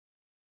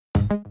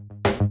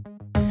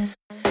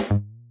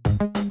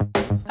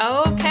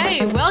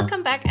Okay,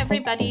 welcome back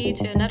everybody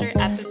to another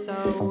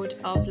episode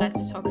of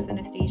Let's Talk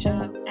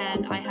Synesthesia.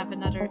 And I have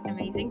another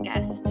amazing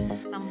guest,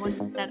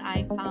 someone that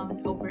I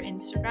found over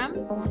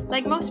Instagram,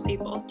 like most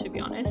people, to be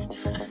honest.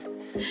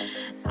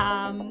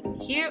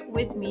 Here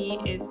with me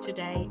is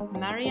today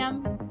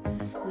Meriem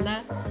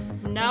Le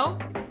No,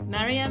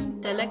 Meriem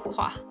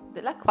Delacroix.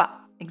 Delacroix,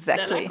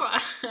 exactly.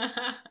 Delacroix.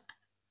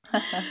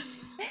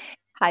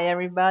 Hi,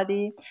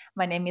 everybody.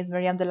 My name is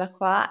Meriem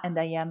Delacroix, and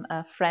I am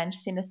a French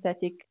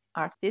synesthetic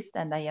artist,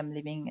 and I am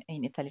living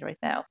in Italy right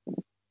now.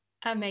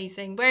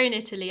 Amazing. Where in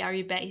Italy are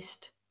you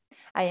based?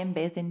 I am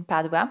based in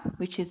Padua,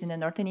 which is in the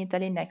northern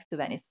Italy next to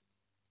Venice.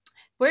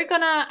 We're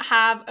gonna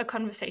have a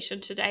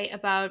conversation today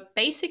about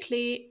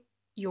basically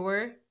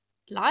your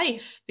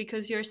life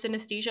because your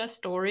synesthesia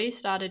story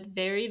started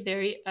very,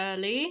 very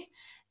early,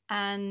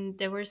 and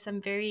there were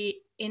some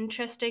very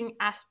interesting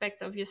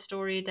aspects of your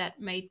story that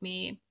made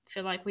me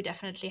feel like we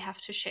definitely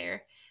have to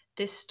share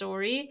this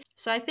story.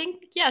 So I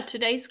think, yeah,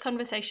 today's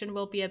conversation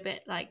will be a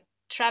bit like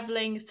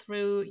traveling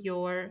through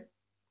your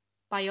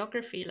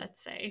biography,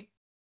 let's say.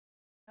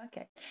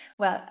 Okay.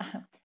 Well,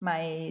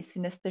 my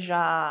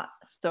synesthesia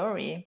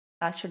story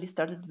actually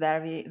started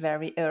very,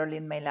 very early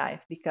in my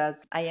life because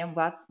I am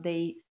what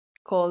they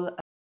call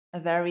a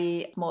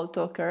very small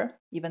talker,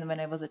 even when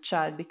I was a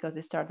child, because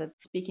I started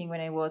speaking when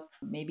I was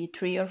maybe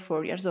 3 or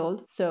 4 years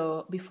old.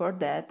 So before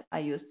that, I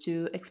used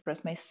to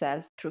express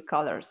myself through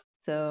colors.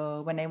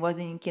 So when I was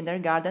in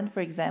kindergarten, for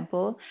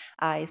example,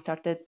 I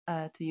started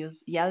to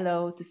use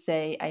yellow to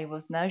say I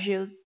was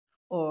nauseous,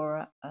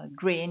 or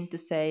green to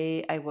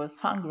say I was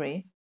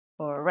hungry,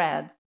 or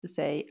red to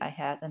say I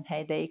had an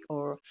headache,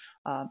 or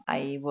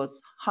I was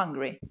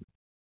hungry.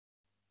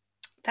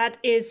 That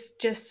is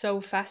just so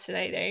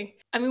fascinating.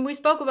 I mean, we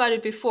spoke about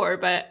it before,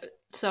 but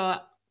so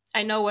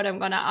I know what I'm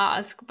going to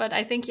ask, but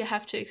I think you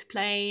have to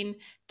explain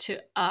to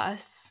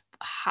us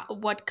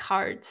what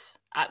cards,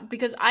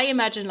 because I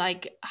imagine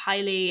like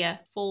highly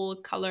full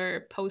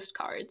color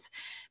postcards,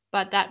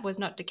 but that was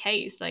not the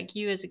case. Like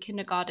you as a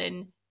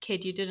kindergarten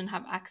kid, you didn't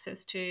have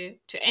access to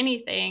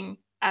anything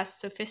as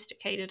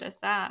sophisticated as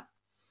that.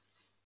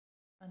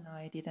 Oh, no,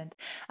 I didn't.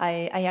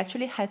 I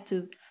actually had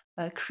to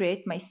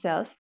create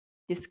myself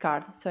this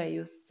card. So I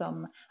used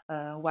some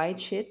white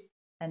sheets,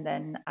 and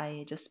then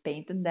I just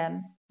painted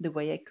them the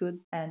way I could.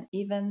 And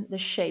even the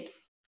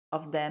shapes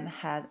of them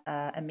had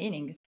a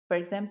meaning. For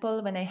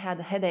example, when I had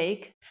a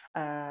headache,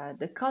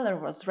 the color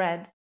was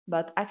red,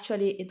 but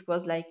actually it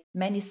was like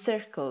many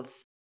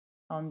circles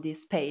on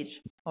this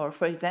page. Or,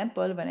 for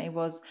example, when I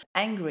was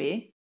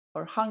angry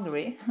or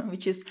hungry,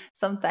 which is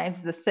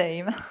sometimes the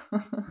same,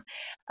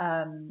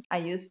 I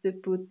used to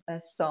put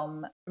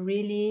some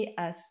really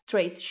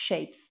straight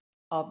shapes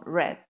of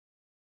red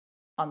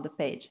on the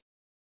page.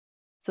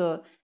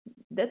 So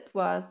that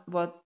was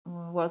what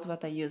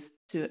I used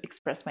to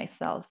express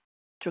myself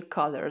through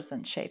colors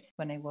and shapes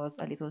when I was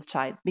a little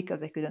child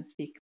because I couldn't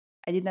speak.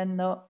 I didn't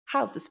know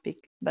how to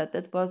speak, but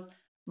that was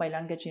my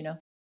language.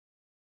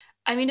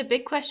 I mean, a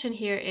big question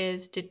here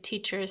is, did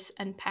teachers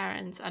and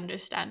parents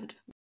understand?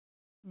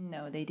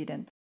 No, they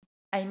didn't.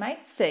 I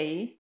might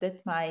say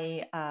that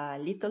my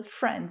little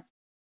friends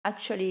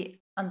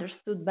actually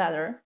understood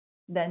better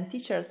than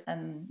teachers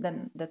and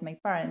than that my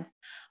parents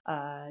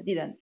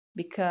didn't,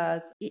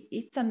 because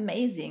it's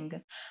amazing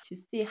to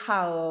see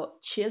how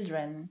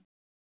children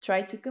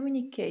try to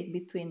communicate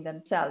between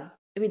themselves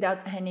without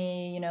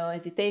any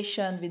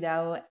hesitation,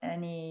 without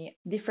any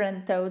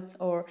different thoughts,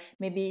 or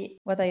maybe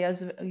what I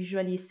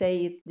usually say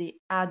is the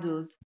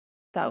adult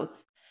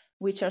thoughts,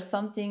 which are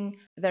something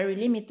very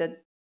limited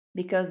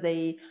because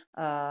they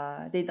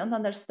don't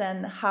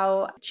understand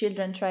how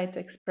children try to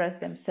express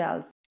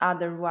themselves.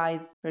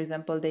 Otherwise, for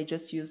example, they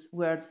just use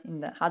words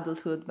in the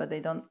adulthood, but they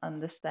don't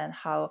understand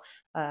how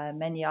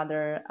many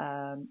other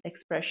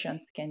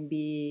expressions can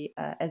be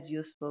as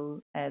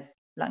useful as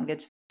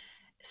language.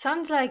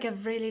 Sounds like a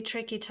really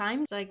tricky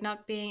time, like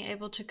not being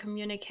able to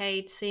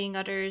communicate, seeing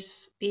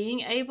others being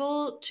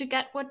able to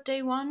get what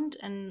they want,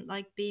 and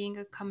like being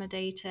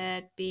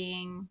accommodated,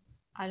 being,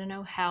 I don't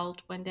know,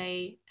 held when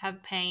they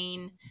have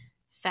pain,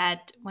 fed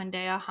when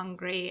they are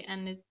hungry,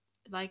 and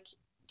like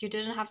you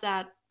didn't have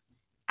that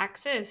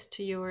access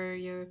to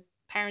your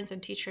parents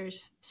and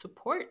teachers'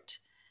 support.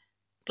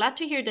 Glad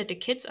to hear that the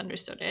kids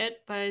understood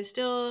it, but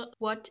still,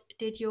 what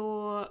did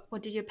your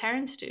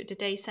parents do? Did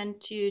they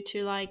send you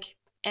to like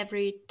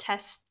every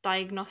test,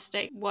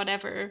 diagnostic,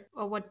 whatever,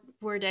 or what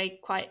were they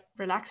quite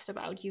relaxed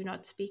about you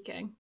not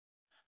speaking?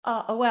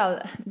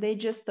 Well, they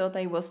just thought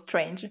I was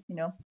strange,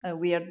 a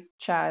weird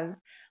child.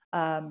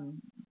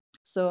 Um,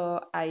 so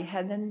I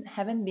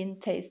haven't been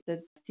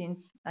tested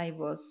since I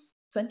was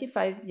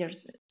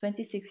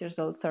 26 years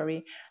old,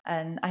 sorry,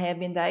 and I have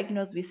been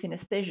diagnosed with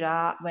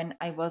synesthesia when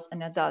I was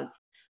an adult.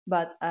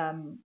 But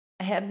I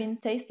have been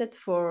tested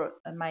for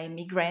my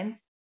migraines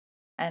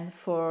and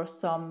for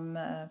some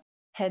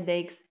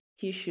headaches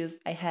issues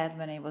I had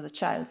when I was a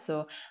child.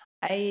 So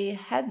I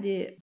had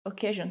the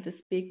occasion to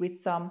speak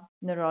with some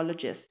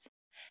neurologists,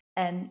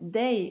 and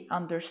they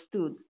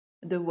understood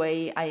the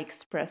way I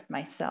expressed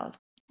myself.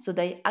 So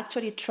they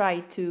actually try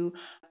to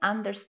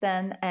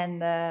understand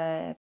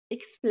and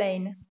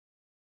explain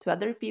to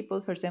other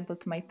people, for example,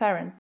 to my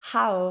parents,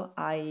 how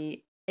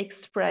I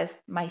express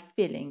my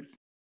feelings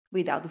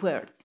without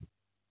words.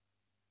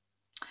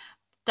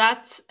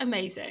 That's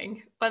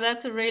amazing. But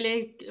that's a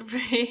really,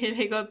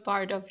 really good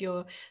part of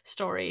your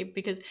story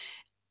because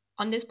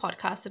on this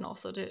podcast and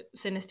also the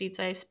synesthetes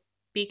I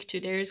speak to,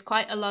 there's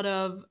quite a lot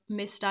of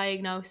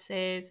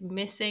misdiagnosis,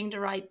 missing the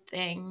right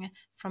thing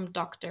from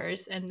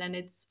doctors. And then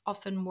it's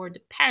often more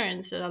the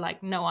parents that are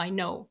like, no, I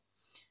know,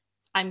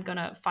 I'm going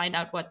to find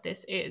out what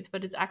this is.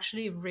 But it's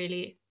actually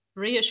really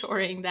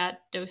reassuring that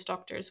those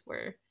doctors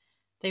were,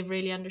 they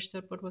really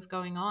understood what was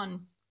going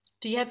on.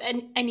 Do you have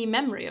any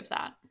memory of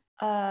that?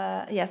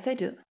 Yes, I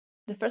do.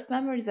 The first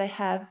memories I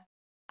have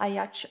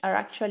are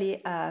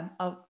actually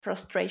of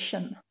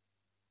frustration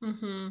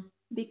Mm-hmm.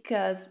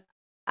 because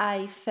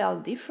I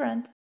felt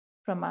different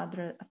from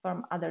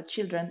other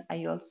children.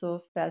 I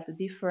also felt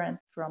different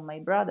from my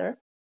brother,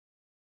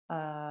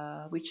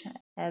 which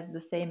has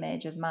the same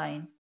age as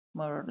mine,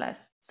 more or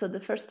less. So the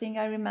first thing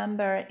I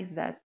remember is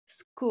that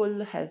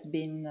school has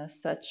been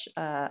such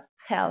a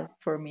hell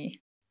for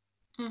me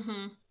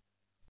Mm-hmm.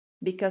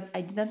 because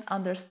I didn't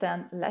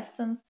understand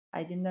lessons.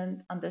 I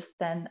didn't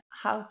understand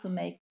how to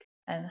make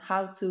and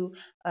how to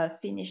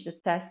finish the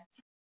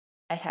tests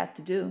I had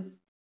to do.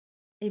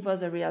 It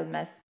was a real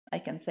mess. I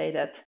can say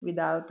that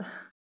without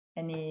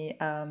any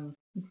um,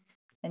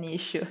 any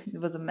issue. It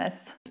was a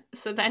mess.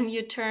 So then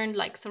you turned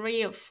like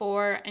 3 or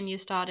 4 and you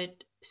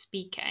started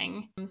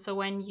speaking. So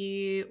when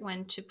you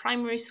went to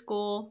primary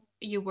school,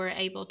 you were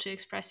able to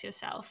express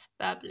yourself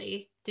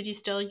verbally. Did you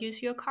still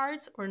use your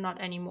cards or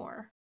not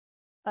anymore?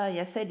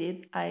 Yes, I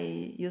did.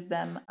 I use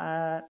them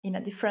in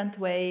a different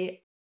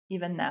way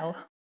even now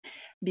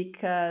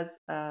because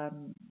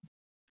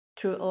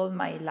through all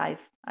my life,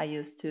 I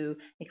used to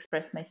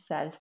express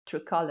myself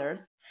through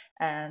colors.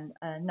 And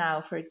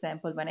now, for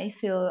example, when I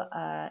feel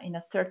in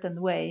a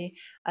certain way,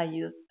 I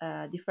use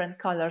different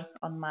colors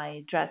on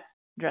my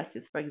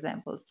dresses, for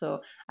example.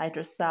 So I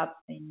dress up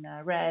in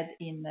red,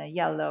 in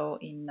yellow,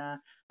 in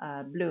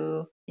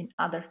blue, in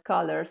other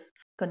colors,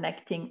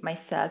 connecting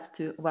myself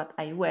to what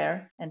I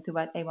wear and to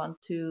what I want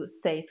to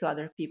say to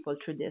other people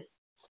through this.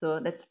 So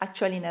that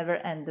actually never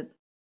ended.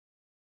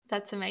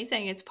 That's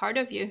amazing. It's part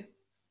of you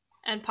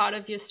and part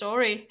of your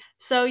story.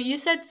 So you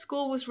said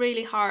school was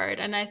really hard,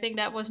 and I think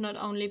that was not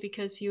only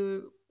because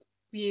you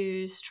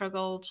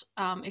struggled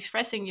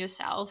expressing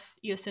yourself.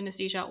 Your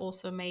synesthesia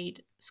also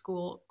made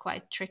school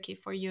quite tricky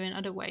for you in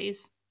other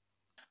ways.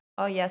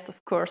 Oh, yes,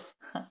 of course.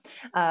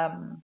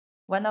 um,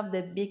 One of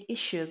the big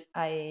issues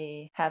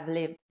I have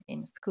lived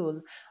in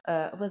school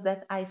was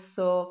that I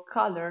saw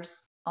colors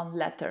on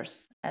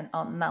letters and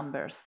on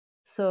numbers.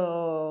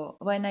 So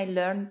when I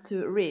learned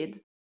to read,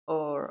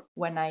 or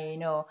when I,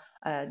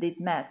 did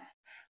maths,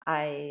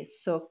 I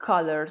saw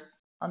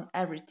colors on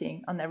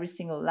everything, on every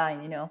single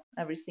line,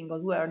 every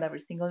single word, every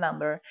single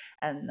number.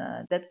 And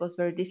that was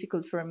very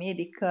difficult for me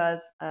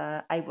because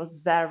I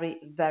was very,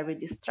 very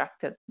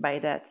distracted by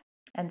that.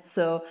 And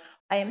so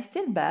I am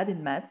still bad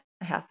in maths,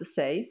 I have to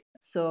say.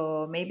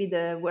 So maybe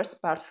the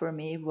worst part for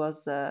me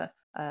was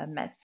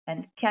maths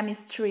and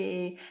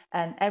chemistry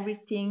and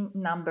everything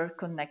number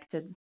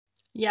connected.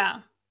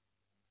 Yeah.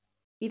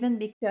 Even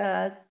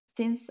because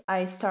since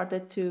I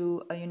started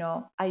to,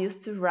 I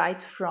used to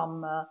write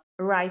from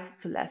right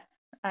to left.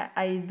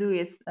 I do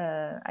it.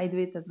 I do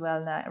it as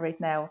well right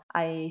now.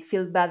 I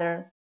feel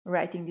better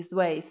writing this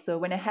way. So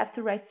when I have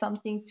to write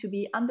something to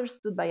be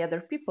understood by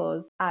other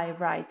people, I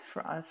write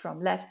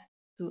from left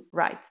to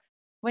right.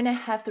 When I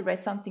have to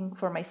write something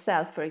for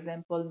myself, for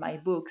example, my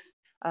books,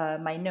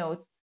 my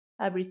notes,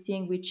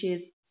 everything which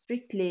is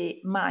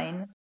strictly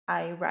mine,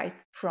 I write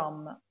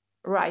from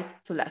right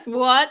to left.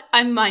 What?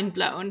 I'm mind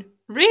blown.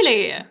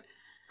 Really?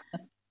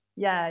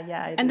 Yeah,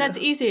 yeah, I And do. that's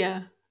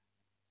easier.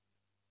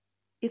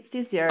 It's Oh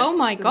easier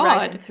my to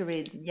write and God. to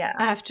read. Yeah.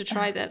 I have to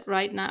try that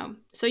right now.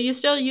 So you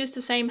still use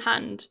the same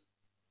hand?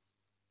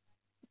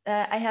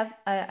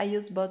 I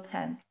use both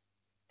hands.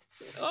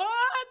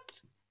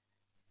 What?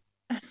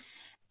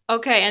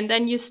 Okay, and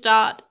then you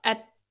start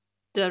at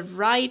the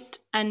right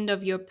end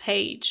of your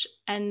page.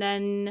 And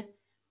then,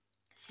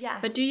 Yeah.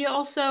 but do you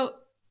also,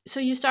 so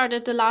you start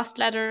at the last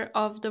letter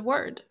of the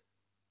word?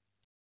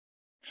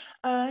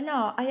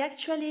 No, I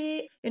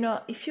actually,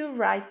 if you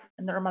write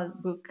a normal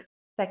book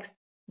text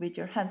with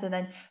your hands and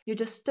then you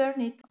just turn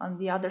it on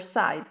the other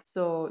side,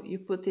 so you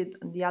put it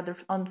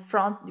on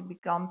front, it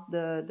becomes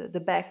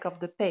the back of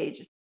the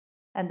page.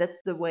 And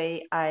that's the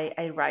way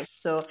I write.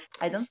 So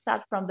I don't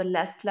start from the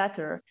last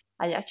letter.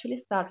 I actually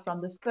start from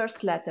the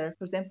first letter.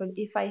 For example,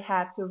 if I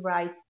have to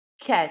write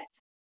cat,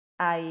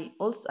 I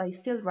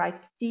still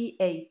write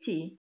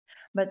CAT,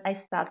 but I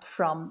start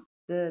from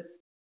the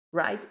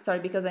right. Sorry,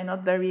 because I'm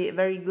not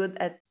very good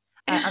at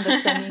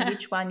understanding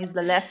which one is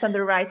the left and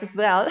the right as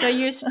well. So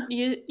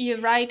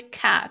you write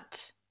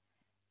cat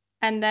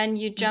and then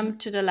you Mhm. jump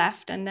to the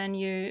left and then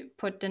you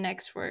put the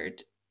next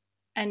word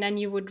and then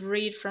you would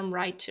read from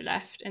right to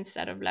left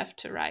instead of left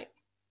to right.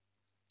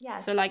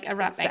 Yes, So like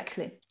Arabic.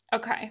 exactly.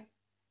 Okay.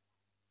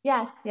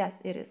 Yes, yes,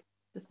 it is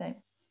the same.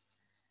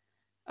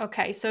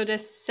 Okay, so the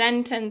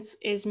sentence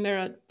is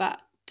mirrored,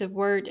 but the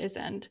word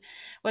isn't.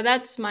 Well,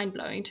 that's mind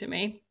blowing to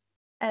me.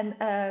 And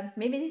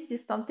maybe this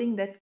is something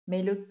that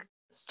may look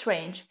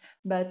strange,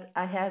 but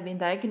I have been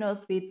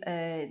diagnosed with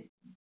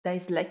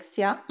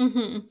dyslexia.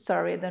 Hmm.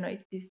 Sorry, I don't know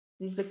if this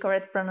is the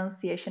correct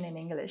pronunciation in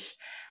English.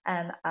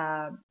 And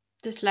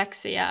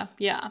Dyslexia,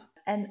 yeah.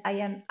 I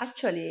am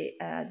actually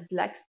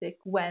dyslexic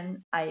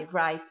when I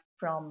write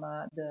from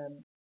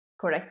the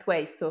correct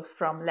way, so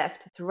from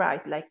left to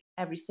right, like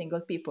every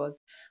single people.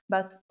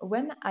 But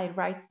when I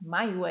write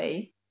my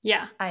way,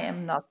 Yeah. I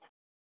am not.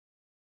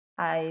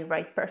 I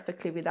write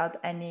perfectly without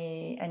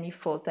any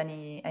fault,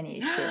 any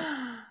issue.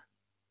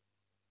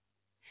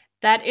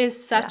 That is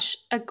Yeah, such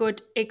a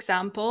good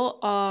example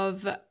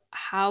of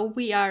how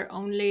we are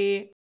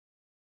only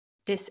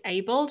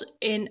disabled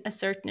in a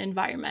certain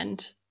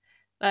environment.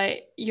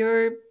 Like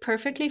you're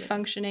perfectly absolutely.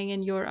 functioning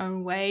in your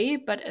own way,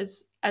 but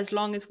as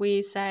long as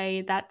we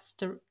say that's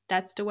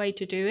the way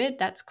to do it,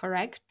 that's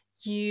correct,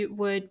 you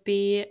would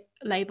be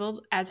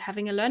labeled as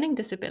having a learning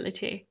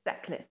disability.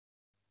 Exactly.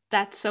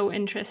 That's so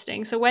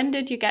interesting. So when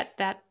did you get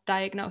that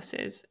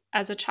diagnosis?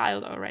 As a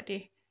child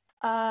already?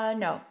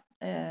 No.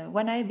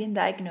 When I've been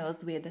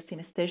diagnosed with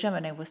synesthesia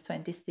when I was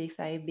 26,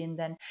 I've been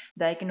then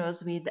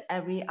diagnosed with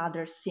every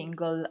other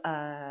single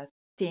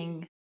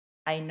thing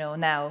I know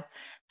now.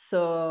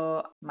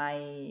 So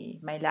my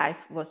life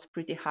was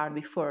pretty hard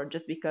before,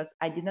 just because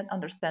I didn't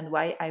understand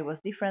why I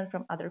was different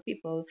from other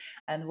people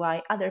and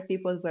why other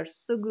people were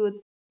so good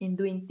in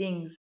doing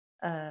things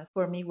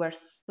for me were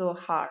so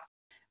hard.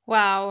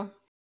 Wow.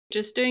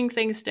 Just doing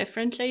things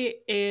differently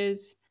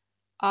is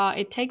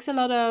it takes a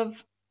lot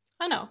of,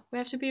 I don't know, we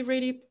have to be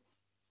really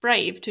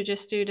brave to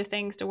just do the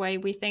things the way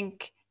we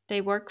think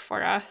they work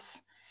for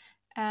us.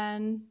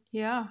 And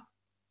yeah.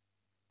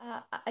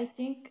 I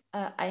think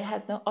I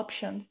had no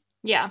options.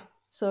 Yeah.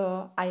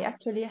 So I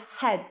actually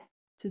had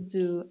to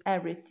do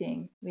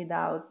everything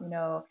without,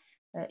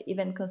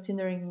 even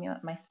considering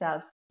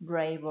myself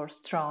brave or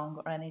strong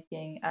or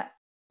anything.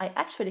 I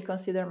actually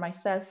consider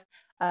myself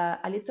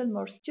a little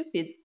more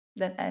stupid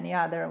than any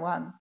other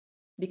one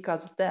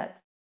because of that.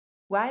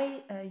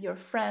 Why your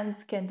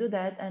friends can do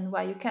that and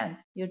why you can't?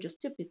 You're just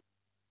stupid.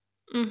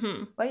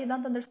 Mhm. Why you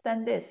don't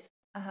understand this?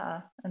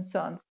 And so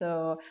on.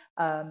 So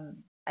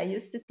I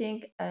used to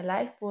think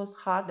life was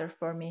harder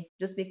for me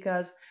just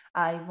because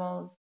I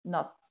was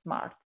not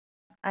smart.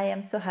 I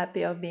am so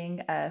happy of being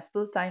a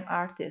full-time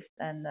artist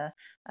and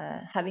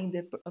having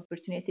the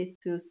opportunity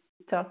to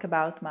talk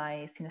about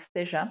my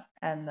synesthesia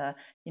and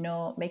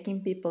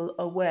making people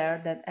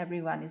aware that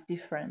everyone is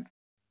different.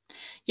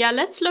 Yeah,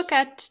 let's look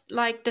at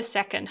like the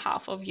second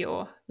half of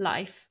your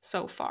life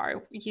so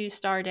far. You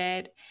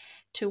started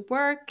to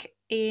work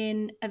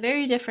in a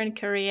very different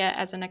career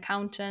as an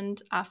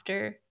accountant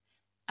after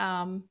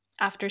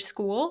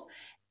school.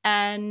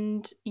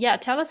 And yeah,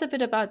 tell us a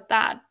bit about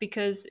that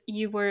because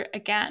you were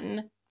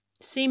again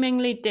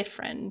seemingly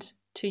different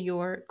to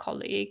your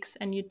colleagues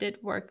and you did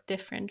work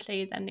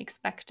differently than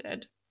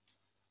expected.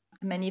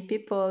 Many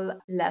people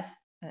laugh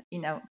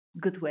in a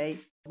good way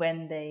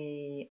when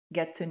they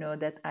get to know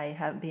that I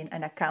have been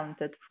an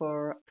accountant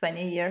for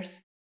 20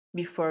 years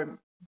before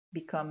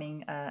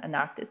becoming an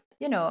artist.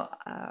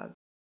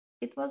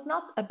 It was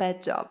not a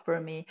bad job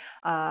for me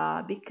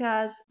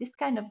because this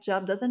kind of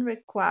job doesn't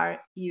require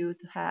you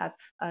to have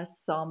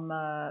some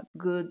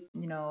good,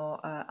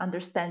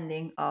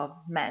 understanding of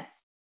math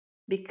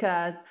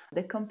because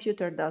the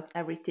computer does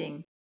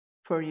everything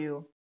for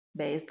you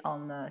based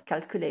on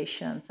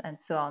calculations and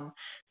so on.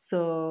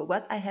 So,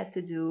 what I had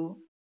to do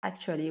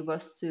actually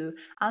was to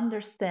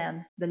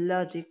understand the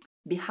logic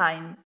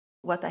behind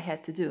what I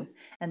had to do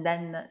and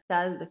then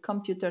tell the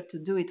computer to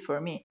do it for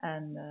me.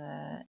 And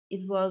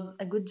it was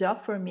a good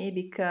job for me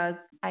because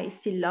I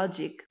see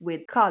logic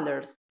with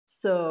colors.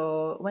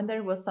 So when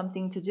there was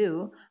something to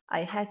do,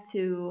 I had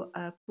to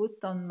put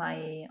on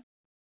my,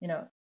 you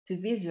know, to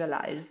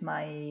visualize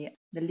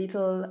the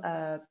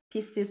little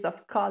pieces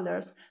of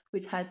colors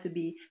which had to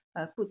be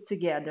put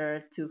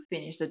together to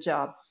finish the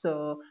job.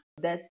 So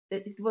that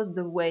it was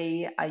the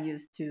way I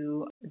used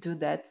to do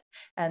that,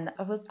 and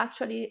I was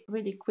actually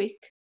really quick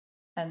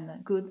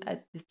and good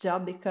at this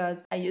job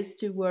because I used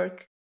to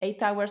work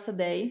 8 hours a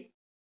day.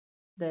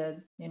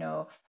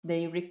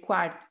 They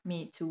required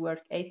me to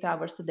work 8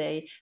 hours a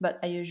day, but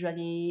I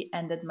usually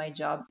ended my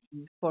job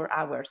in 4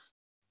 hours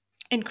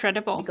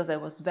Incredible. because I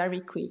was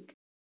very quick.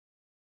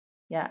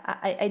 Yeah,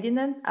 I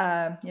didn't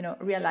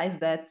realize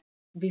that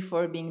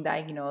before being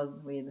diagnosed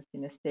with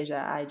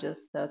synesthesia. I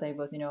just thought I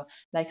was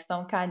like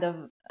some kind of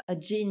a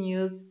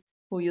genius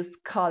who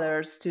used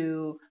colors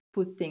to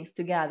put things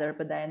together.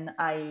 But then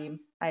I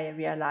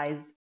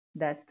realized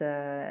that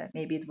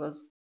maybe it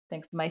was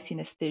thanks to my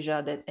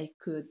synesthesia that I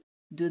could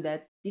do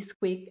that this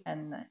quick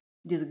and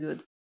this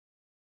good.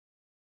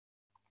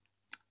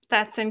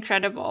 That's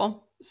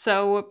incredible.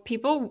 So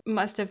people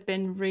must have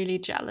been really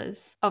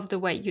jealous of the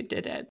way you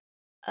did it.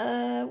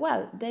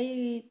 Well,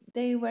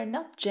 they were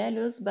not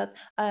jealous, but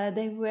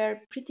they were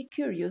pretty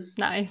curious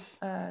Nice.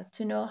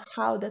 to know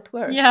how that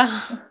works.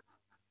 Yeah.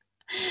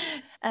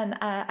 And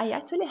I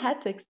actually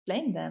had to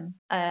explain them.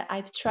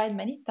 I've tried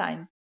many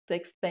times to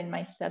explain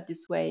myself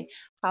this way,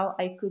 how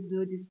I could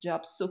do this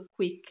job so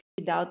quick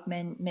without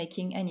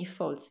making any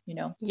faults.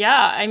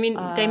 Yeah, I mean,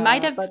 they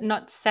might have But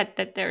not said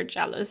that they're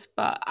jealous,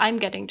 but I'm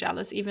getting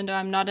jealous, even though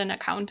I'm not an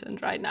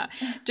accountant right now.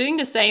 Doing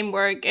the same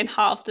work in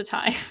half the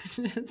time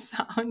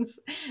sounds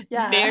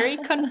yeah, very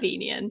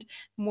convenient.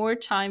 More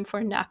time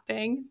for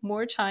napping,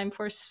 more time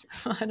for,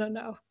 I don't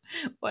know,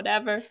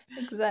 whatever.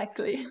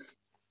 exactly.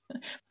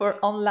 For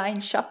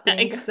online shopping.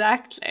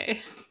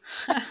 Exactly.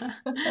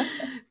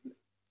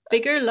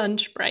 Bigger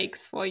lunch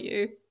breaks for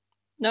you.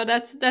 No,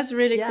 that's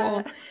really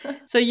Yeah. cool.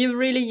 So you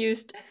really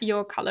used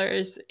your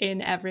colors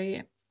in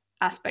every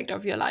aspect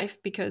of your life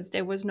because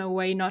there was no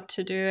way not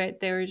to do it.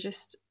 They were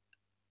just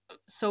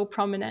so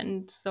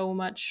prominent, so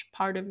much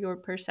part of your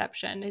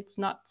perception. It's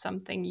not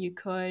something you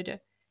could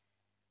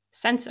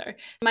censor.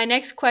 My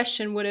next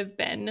question would have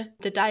been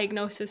the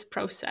diagnosis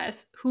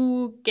process.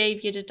 Who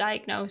gave you the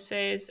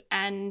diagnosis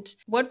and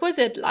what was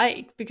it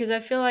like? Because I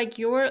feel like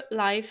your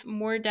life,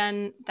 more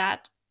than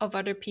that of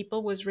other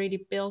people, was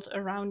really built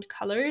around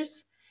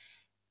colors.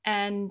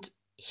 And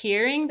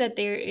hearing that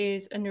there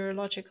is a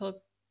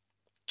neurological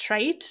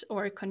trait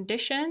or a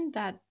condition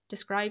that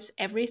describes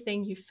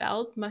everything you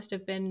felt must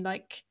have been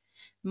like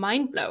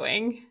mind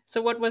blowing.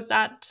 So what was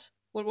that?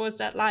 What was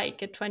that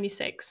like at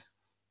 26?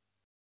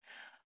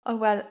 Oh,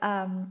 well,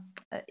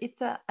 it's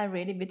a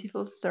really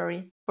beautiful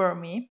story for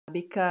me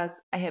because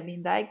I have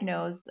been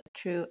diagnosed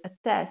through a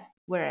test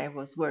where I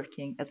was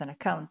working as an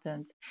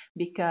accountant.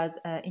 Because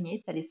in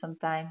Italy,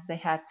 sometimes they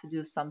have to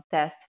do some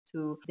tests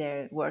to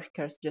their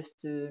workers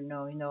just to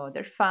know,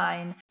 they're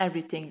fine,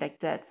 everything like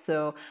that.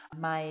 So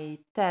my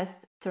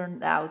test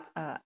turned out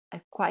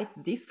quite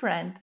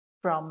different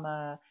from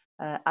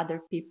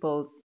other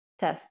people's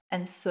tests.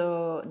 And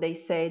so they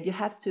said, you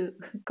have to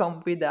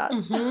come with us.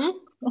 Mm-hmm.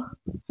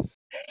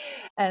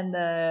 And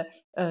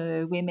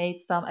we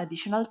made some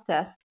additional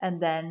tests,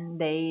 and then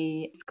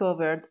they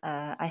discovered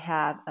I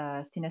have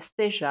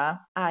synesthesia.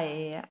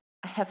 I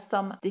have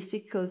some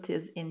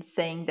difficulties in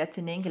saying that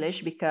in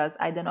English because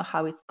I don't know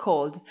how it's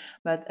called,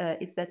 but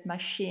it's that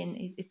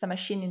machine. It's a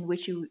machine in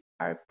which you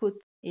are put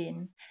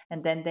in,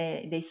 and then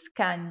they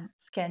scan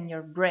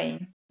your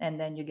brain, and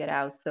then you get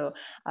out. So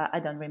I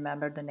don't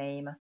remember the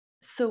name.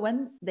 So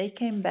when they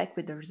came back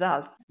with the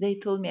results, they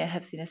told me I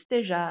have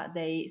synesthesia.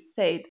 They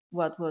said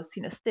what was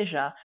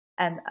synesthesia.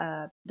 And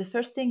the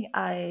first thing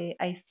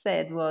I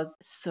said was,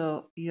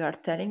 so you are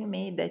telling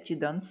me that you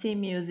don't see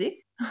music?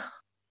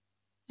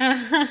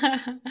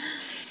 And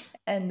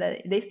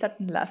they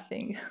started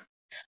laughing.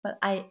 But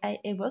I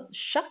was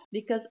shocked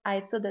because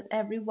I thought that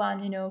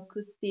everyone,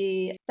 could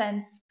see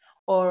scents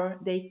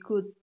or they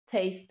could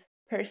taste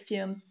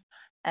perfumes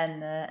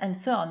and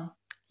so on.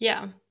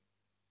 Yeah.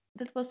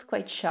 That was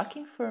quite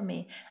shocking for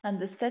me. And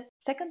the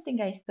second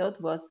thing I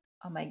thought was,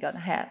 oh my God,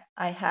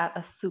 I have a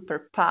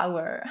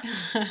superpower.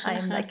 I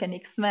am like an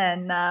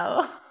X-Men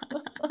now.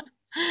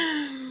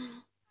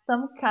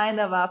 Some kind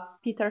of a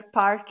Peter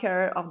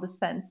Parker of the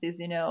senses.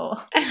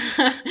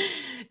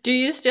 Do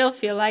you still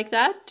feel like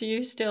that? Do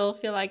you still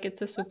feel like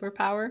it's a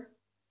superpower?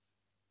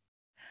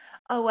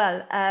 Oh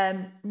well,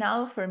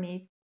 now for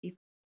me it's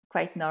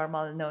quite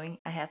normal knowing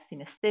I have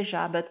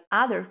synesthesia, but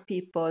other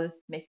people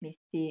make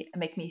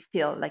me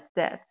feel like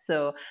that.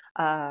 So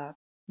uh,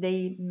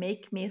 they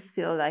make me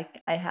feel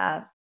like I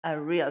have a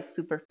real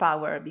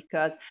superpower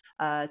because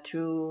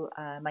through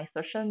my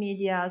social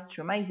medias,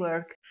 through my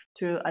work,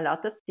 through a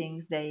lot of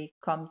things, they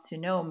come to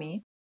know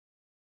me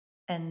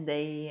and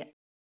they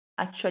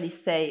actually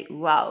say,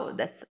 "Wow,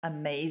 that's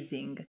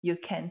amazing! You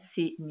can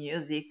see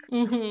music."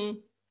 Hmm.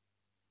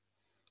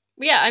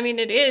 Yeah, I mean,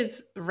 it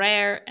is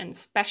rare and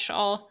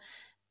special.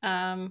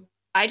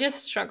 I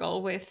just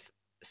struggle with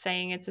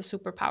saying it's a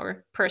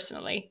superpower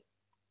personally,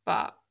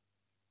 but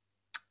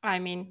I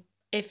mean,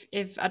 if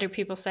other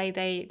people say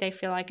they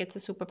feel like it's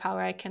a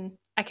superpower,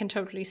 I can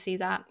totally see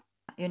that.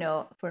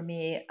 For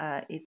me,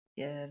 it's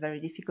very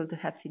difficult to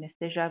have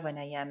synesthesia when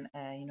I am,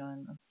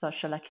 on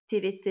social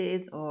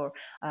activities or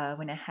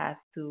when I have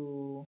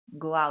to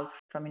go out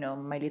from,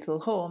 my little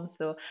home.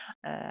 So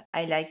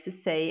I like to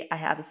say I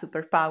have a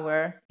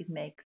superpower. It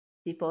makes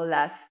people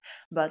laugh,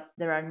 but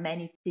there are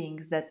many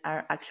things that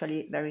are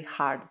actually very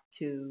hard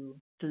to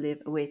live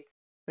with.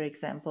 For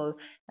example,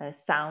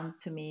 sound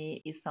to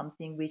me is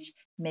something which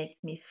makes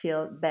me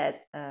feel bad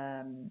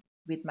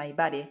with my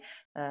body.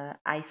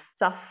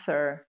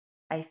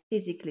 I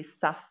physically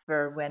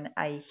suffer when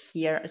I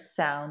hear a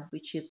sound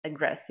which is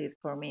aggressive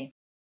for me.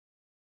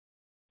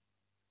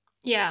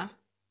 Yeah,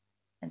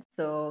 And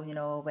so,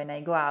 when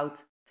I go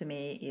out, to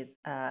me is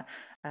a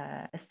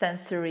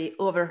sensory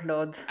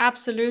overload. I'm not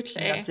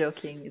absolutely.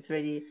 joking. It's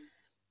really,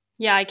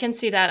 Yeah, I can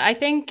see that. I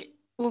think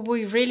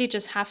we really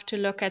just have to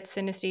look at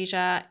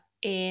synesthesia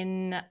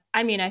in,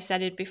 I mean, I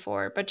said it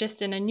before, but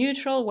just in a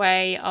neutral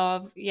way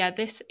of, yeah,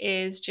 this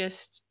is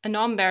just a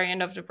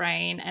non-variant of the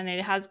brain and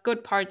it has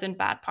good parts and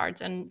bad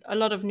parts and a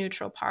lot of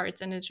neutral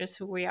parts, and it's just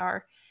who we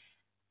are.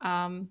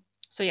 um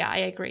so yeah, I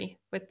agree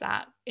with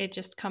that. It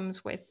just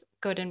comes with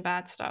good and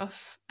bad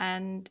stuff,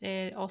 and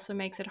it also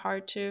makes it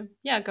hard to,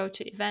 yeah, go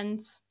to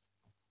events,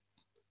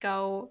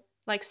 go,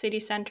 like city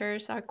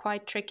centers are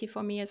quite tricky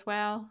for me as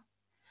well.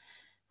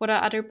 What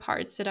are other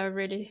parts that are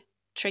really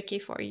tricky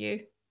for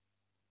you?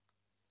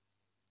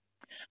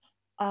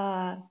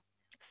 Uh,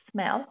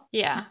 Smell,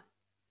 Yeah.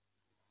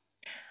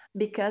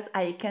 because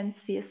I can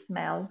see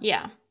smell,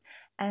 Yeah.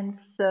 and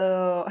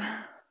so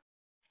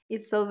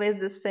it's always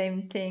the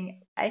same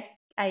thing. I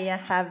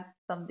have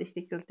some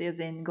difficulties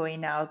in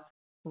going out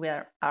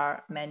where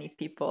are many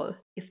people,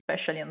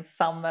 especially in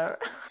summer.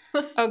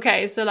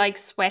 Okay, so like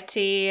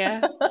sweaty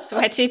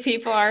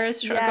people are a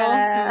struggle.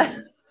 Yeah.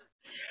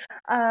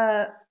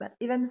 Mm. But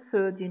even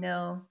food,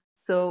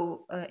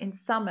 So in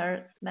summer,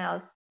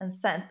 smells and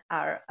scents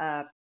are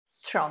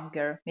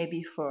stronger,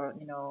 maybe for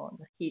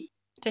the heat.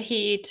 The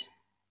heat.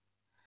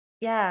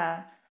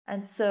 Yeah,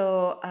 and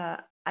so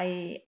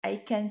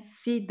I can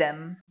see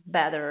them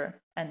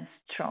better and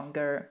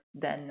stronger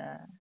than,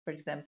 for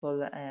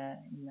example,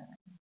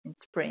 in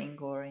spring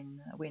or in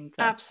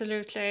winter.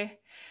 Absolutely.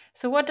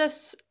 So what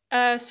does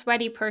a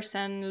sweaty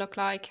person look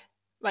like?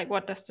 Like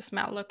what does the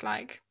smell look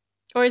like?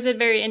 Or is it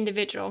very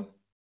individual?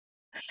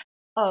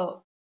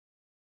 Oh,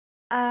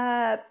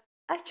 uh,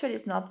 actually,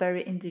 it's not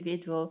very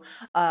individual,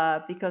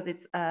 because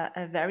it's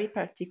a very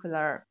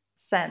particular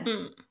scent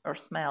Mm. or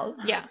smell,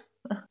 Yeah.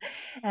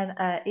 and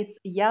it's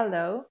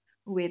yellow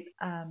with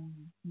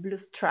blue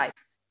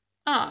stripes,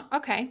 Oh,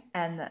 okay.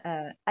 and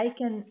I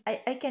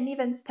can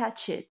even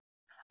touch it.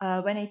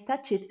 When I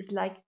touch it, it's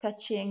like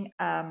touching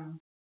uh,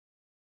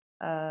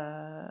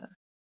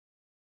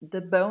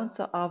 the bones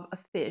of a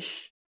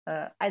fish.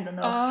 I don't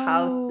know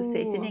how to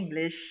say it in Oh,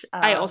 English.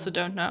 I also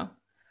don't know.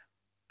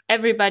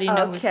 Everybody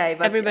knows. Okay,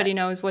 but Everybody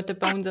knows what the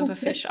bones of a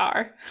fish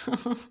are.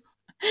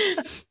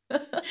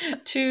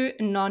 Two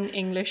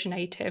non-English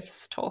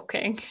natives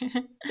talking.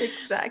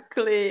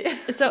 exactly.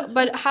 So,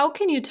 but how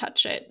can you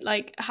touch it?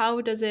 Like,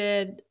 how does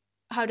it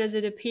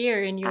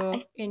appear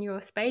I, in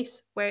your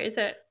space? Where is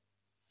it?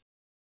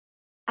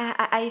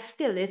 I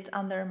feel it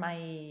under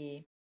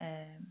my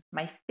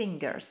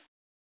fingers,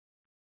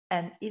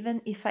 and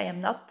even if I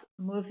am not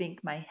moving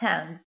my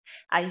hands,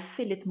 I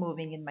feel it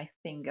moving in my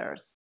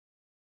fingers,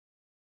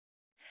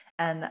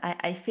 and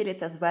I feel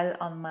it as well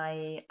on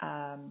my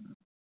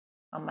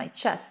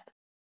chest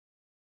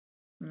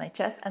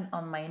and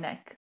on my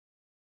neck.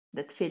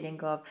 That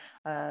feeling of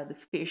the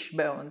fish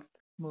bones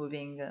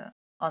moving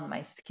on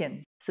my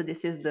skin. So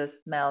this is the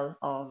smell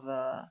of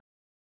a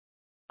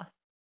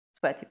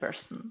sweaty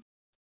person.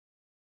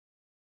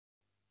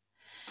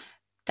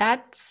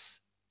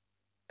 That's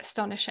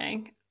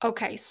astonishing.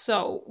 Okay,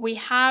 so we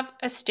have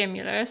a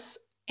stimulus.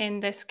 In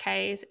this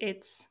case,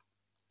 it's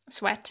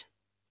sweat,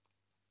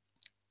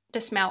 the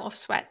smell of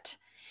sweat.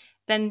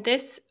 Then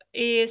this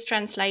is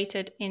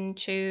translated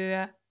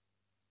into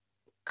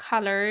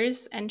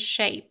colors and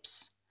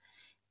shapes,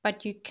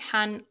 but you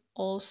can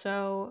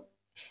also,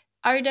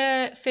 are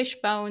the fish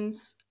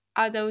bones,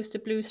 are those the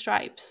blue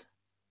stripes?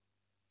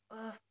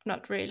 Uh,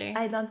 Not really.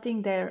 I don't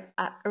think they're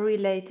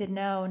related.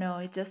 No, no.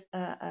 It just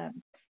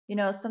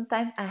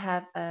sometimes I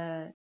have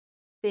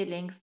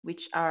feelings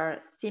which are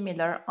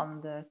similar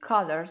on the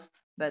colors,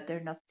 but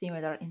they're not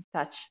similar in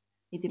touch.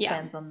 It Yeah.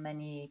 depends on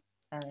many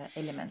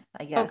elements,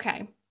 I guess.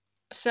 Okay.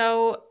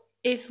 So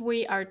if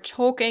we are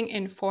talking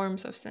in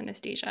forms of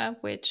synesthesia,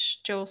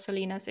 which Joel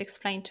Salinas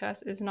explained to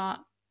us is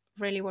not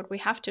really what we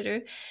have to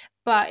do,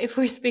 but if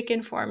we speak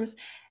in forms,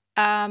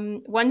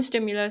 one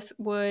stimulus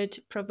would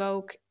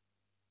provoke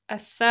a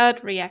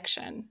third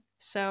reaction.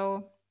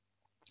 So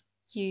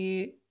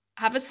you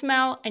have a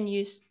smell and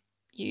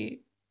you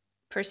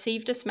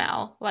perceive the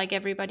smell like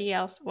everybody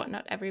else. Well,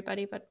 not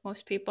everybody, but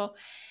most people.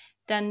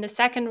 Then the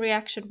second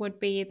reaction would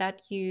be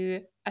that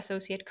you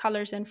associate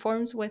colors and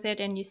forms with it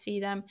and you see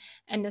them.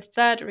 And the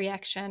third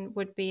reaction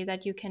would be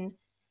that you can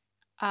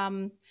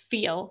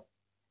feel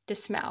the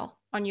smell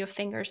on your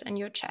fingers and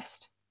your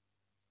chest.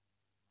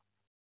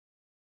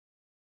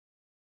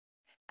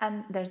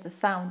 And there's the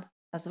sound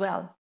as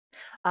well.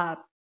 Uh,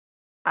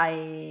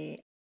 I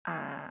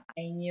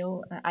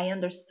I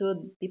understood.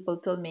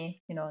 People told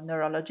me,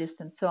 neurologists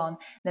and so on,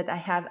 that I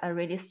have a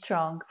really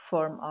strong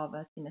form of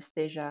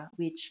synesthesia,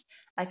 which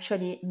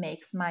actually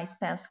makes my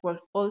sense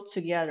work all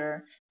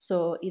together.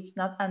 So it's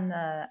not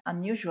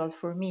unusual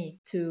for me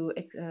to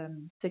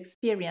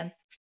experience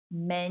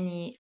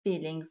many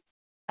feelings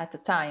at a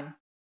time.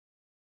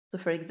 So,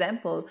 for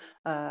example,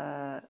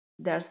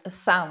 there's a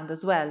sound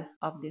as well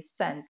of this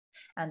scent,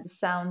 and the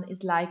sound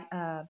is like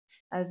a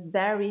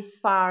very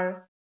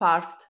far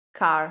parked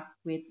car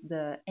with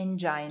the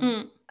engine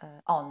Mm,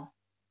 on.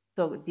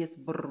 So this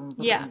brum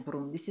yeah. brum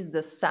brum. This is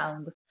the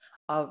sound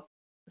of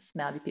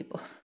smelly people.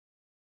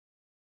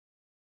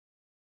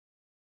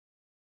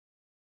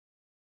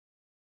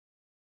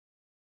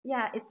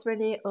 Yeah, it's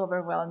really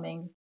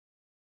overwhelming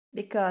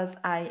because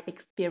I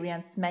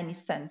experience many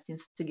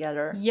senses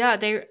together. Yeah,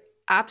 they're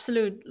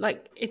absolute,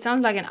 like, it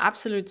sounds like an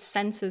absolute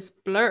senses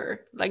blur.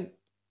 Like,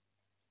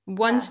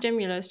 one Yeah,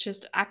 stimulus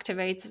just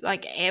activates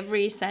like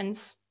every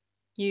sense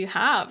you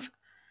have.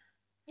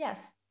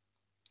 yes.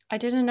 I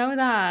didn't know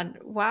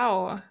that.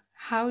 Wow.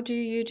 How do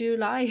you do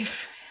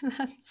life?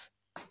 That's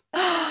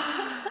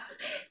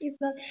It's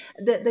not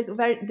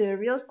the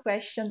real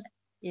question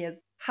is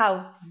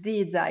how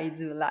did I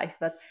do life?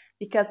 But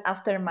because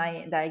after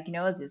my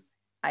diagnosis,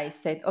 I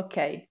said,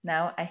 okay,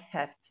 now I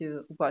have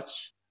to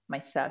watch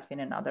myself in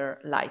another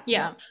light, you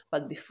know. yeah.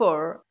 But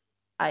before,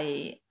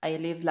 I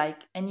lived like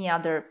any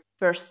other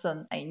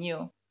person I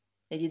knew.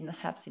 They didn't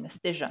have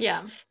synesthesia,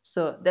 Yeah.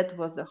 so that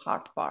was the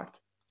hard part.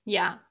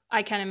 Yeah.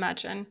 I can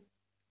imagine.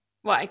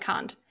 Well, I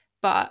can't,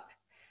 but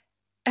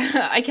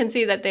I can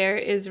see that there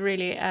is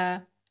really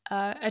a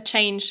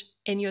change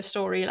in your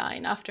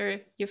storyline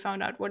after you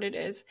found out what it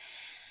is.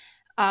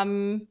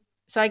 Um,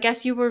 so I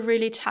guess you were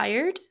really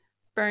tired,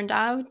 burned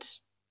out.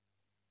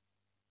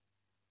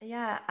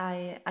 Yeah,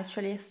 I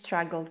actually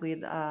struggled with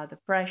Yeah.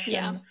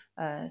 depression,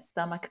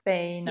 stomach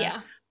pain,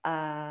 Yeah.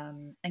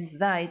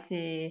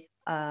 anxiety.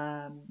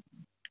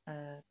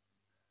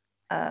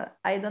 Uh,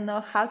 I don't know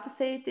how to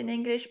say it in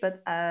English,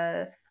 but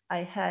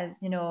I had,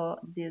 you know,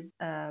 this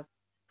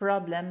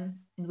problem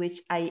in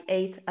which I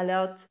ate a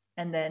lot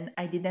and then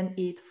I didn't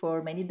eat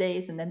for many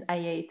days and then I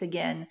ate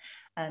again.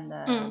 And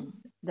Mm.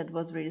 that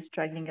was really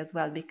struggling as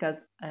well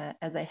because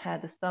as I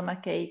had a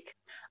stomach ache,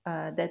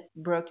 that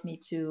brought me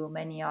to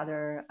many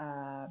other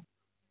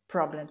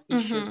problems,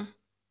 issues. Hmm.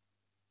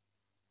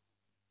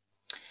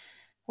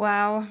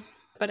 Wow.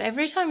 But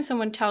every time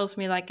someone tells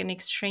me like an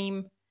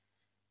extreme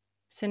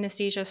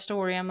synesthesia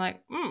story, I'm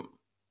like,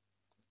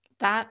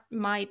 that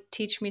might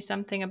teach me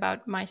something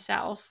about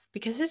myself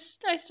because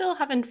I still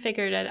haven't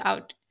figured it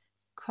out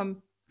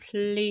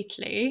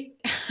completely.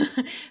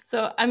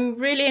 So I'm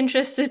really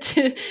interested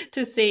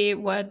to see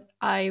what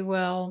I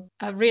will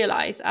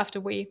realize after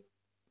we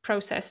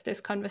process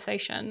this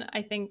conversation.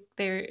 I think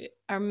there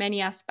are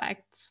many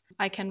aspects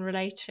I can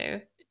relate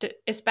to,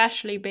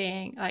 especially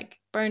being like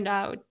burned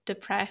out,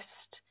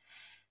 depressed,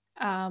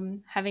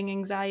 having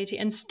anxiety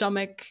and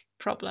stomach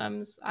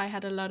problems. I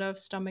had a lot of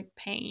stomach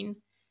pain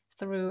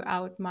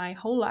throughout my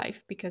whole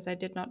life because I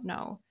did not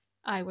know.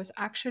 I was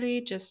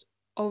actually just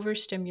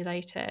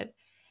overstimulated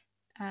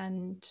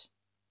and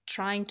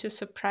trying to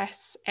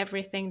suppress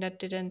everything that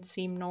didn't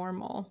seem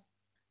normal.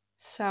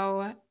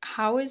 So,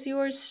 how is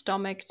your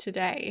stomach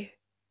today?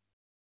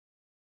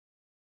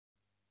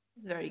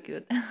 It's very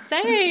good.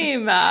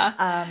 Same.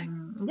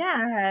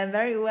 Yeah,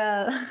 very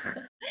well.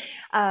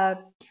 uh,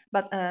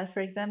 but for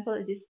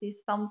example, this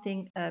is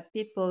something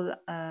people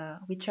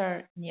which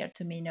are near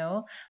to me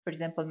know. For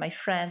example, my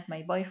friends,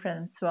 my boyfriend,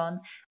 and so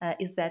on.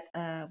 Is that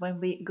when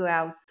we go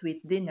out to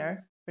eat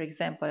dinner, for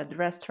example, at the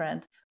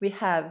restaurant, we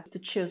have to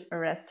choose a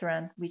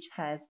restaurant which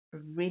has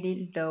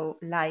really low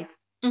light,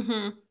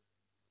 Hmm.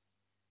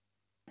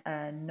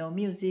 no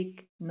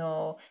music,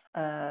 no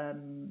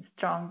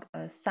strong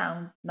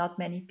sound, not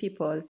many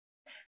people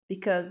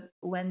because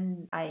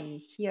when I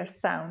hear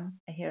sound,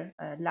 I hear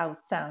a loud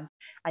sound,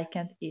 I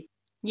can't eat.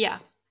 Yeah,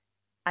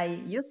 I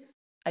used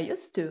I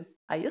used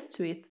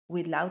to eat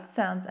with loud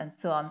sounds and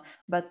so on,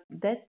 but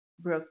that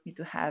brought me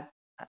to have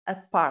a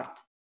part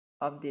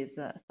of these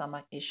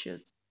stomach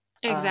issues,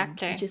 which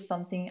exactly. is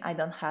something I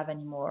don't have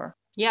anymore.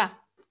 Yeah,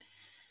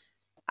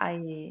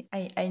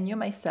 I knew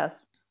myself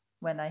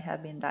when I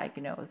have been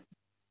diagnosed.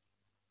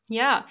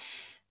 yeah.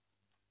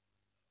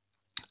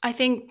 I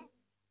think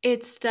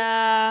it's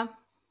the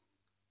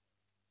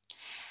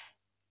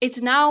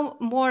it's now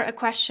more a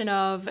question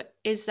of,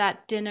 is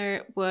that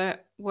dinner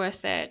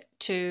worth it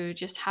to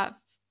just have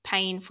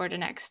pain for the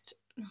next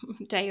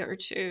day or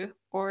two,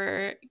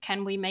 or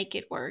can we make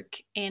it work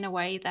in a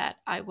way that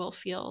I will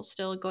feel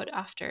still good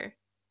after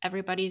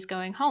everybody's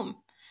going home?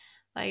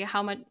 Like,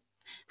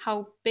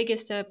 how big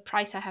is the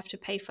price I have to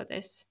pay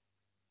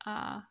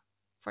uh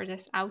for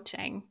this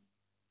outing,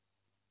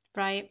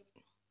 right?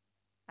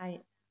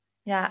 I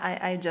Yeah,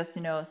 I just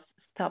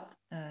stopped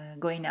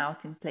going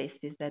out in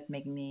places that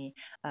make me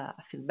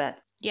feel bad.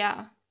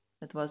 Yeah.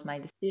 That was my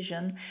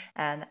decision.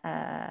 And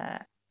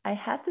I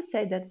had to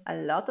say that a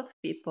lot of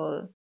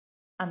people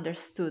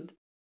understood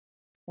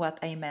what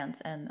I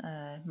meant and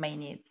my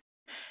needs.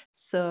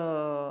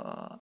 So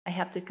I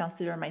have to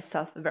consider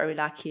myself very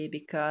lucky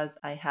because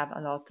I have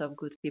a lot of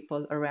good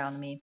people around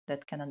me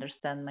that can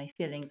understand my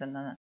feelings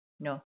and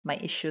my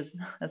issues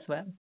as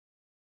well.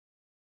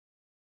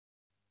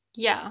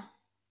 Yeah.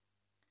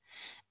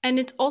 And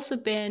it's also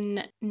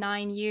been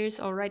 9 years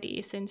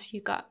already since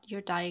you got your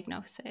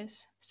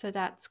diagnosis. So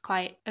that's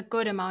quite a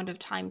good amount of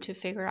time to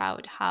figure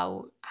out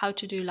how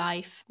to do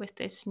life with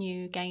this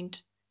new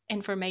gained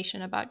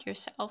information about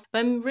yourself. But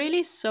I'm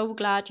really so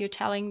glad you're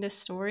telling this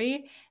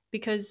story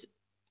because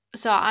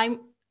so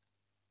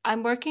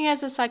I'm working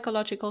as a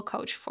psychological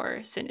coach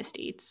for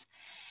synesthetes.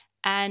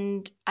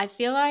 And I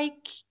feel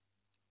like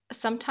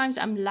sometimes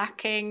I'm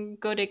lacking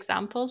good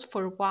examples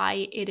for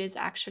why it is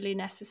actually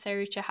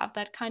necessary to have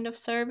that kind of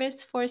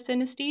service for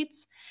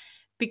synesthetes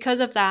because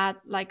of that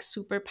like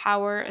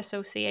superpower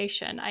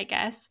association, I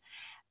guess.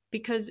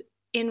 Because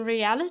in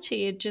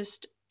reality, it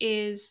just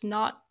is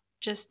not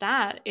just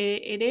that.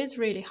 It is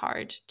really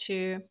hard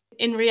to,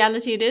 in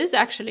reality, it is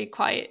actually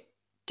quite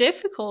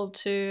difficult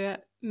to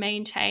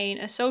maintain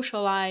a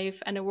social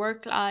life and a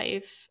work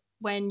life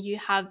when you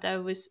have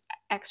those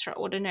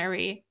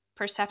extraordinary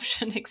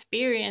perception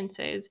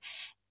experiences.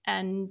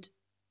 And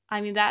I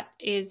mean, that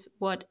is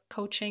what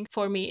coaching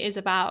for me is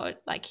about,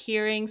 like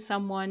hearing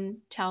someone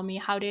tell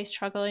me how they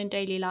struggle in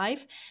daily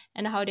life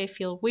and how they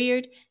feel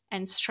weird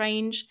and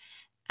strange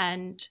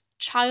and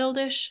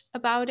childish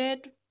about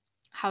it,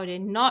 how they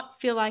not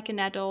feel like an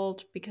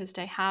adult because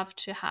they have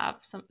to have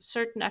some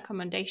certain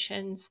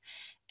accommodations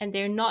and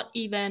they're not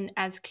even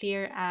as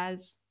clear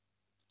as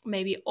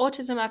maybe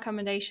autism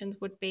accommodations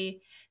would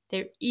be.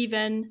 They're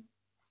even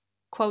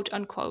quote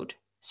unquote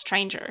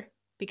stranger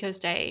because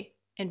they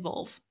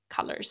involve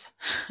colors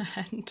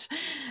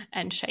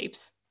and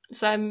shapes.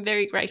 So I'm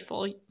very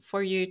grateful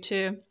for you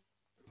to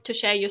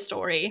share your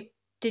story.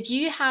 Did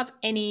you have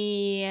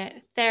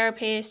any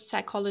therapists,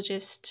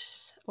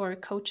 psychologists, or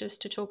coaches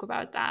to talk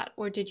about that,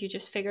 or did you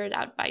just figure it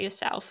out by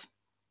yourself?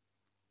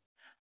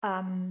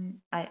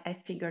 I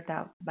figured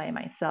out by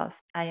myself.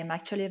 I am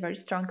actually a very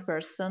strong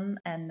person,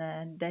 and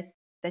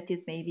that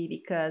is maybe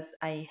because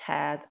I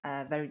had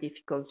a very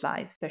difficult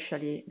life,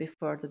 especially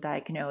before the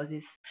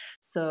diagnosis.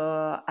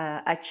 So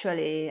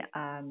actually,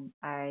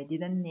 I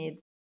didn't need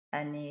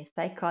any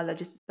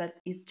psychologist, but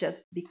it's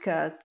just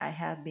because I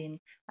have been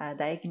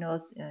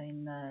diagnosed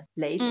in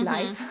late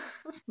life,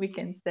 Mm-hmm. we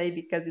can say,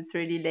 because it's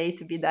really late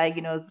to be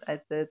diagnosed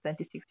at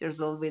 26 years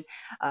old with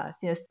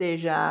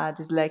synesthesia,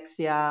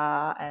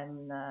 dyslexia,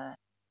 and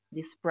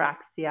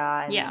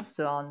dyspraxia, Yeah. and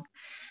so on.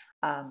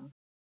 Um,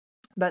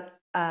 but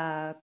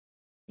I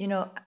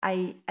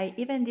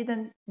even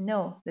didn't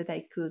know that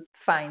I could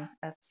find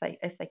a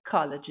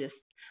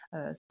psychologist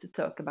to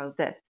talk about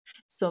that.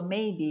 So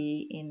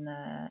maybe in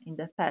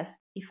the past,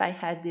 if I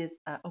had this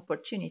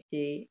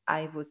opportunity,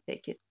 I would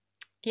take it.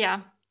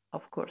 Yeah.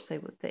 Of course, I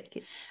would take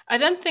it. I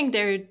don't think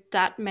there are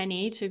that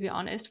many, to be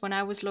honest. When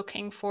I was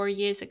looking 4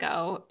 years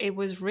ago, it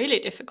was really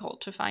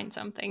difficult to find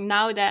something.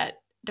 Now that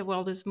the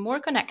world is more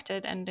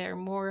connected and there are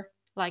more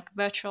like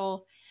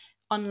virtual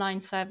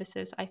online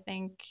services, I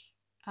think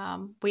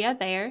we are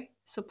there.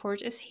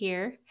 Support is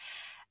here.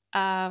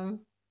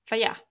 Um, but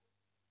yeah,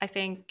 I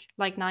think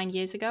like 9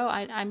 years ago,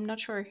 I'm not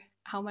sure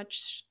how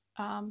much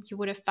you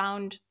would have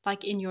found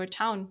like in your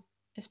town,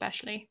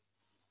 especially.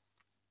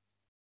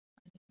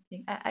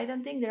 I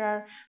don't think there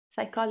are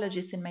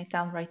psychologists in my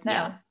town right Yeah.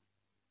 now.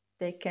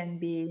 They can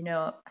be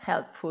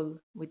helpful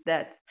with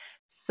that.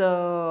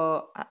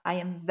 So I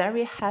am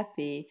very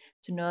happy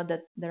to know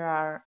that there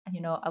are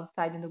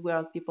outside in the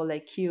world people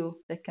like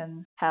you that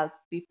can help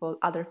people,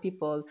 other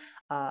people,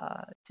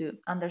 to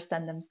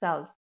understand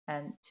themselves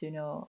and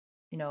to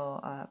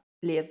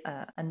live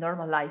a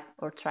normal life,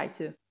 or try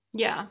to.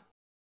 Yeah.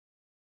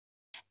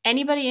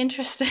 Anybody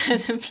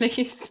interested,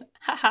 please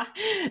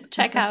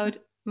check out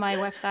my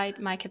website,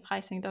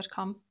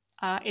 maikepreising.com.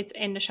 It's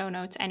in the show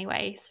notes,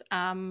 anyways.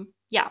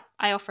 Yeah,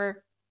 I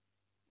offer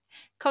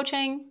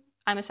coaching.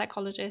 I'm a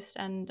psychologist,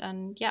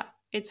 and yeah,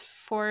 it's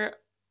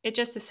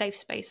just a safe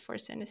space for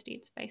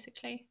synesthetes,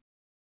 basically,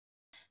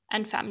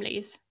 and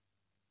families.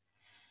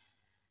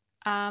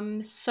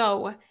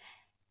 So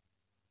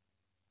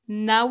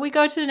now we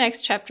go to the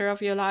next chapter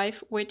of your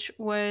life, which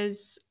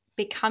was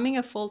becoming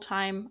a full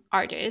time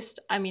artist.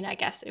 I mean, I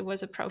guess it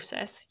was a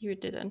process. You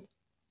didn't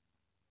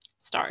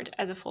start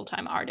as a full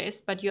time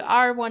artist, but you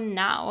are one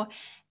now.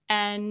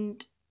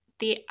 And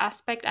the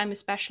aspect I'm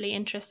especially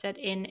interested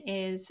in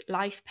is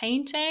life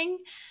painting.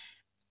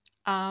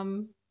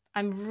 Um,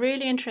 I'm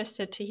really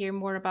interested to hear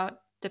more about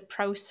the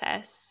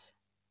process.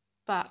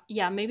 But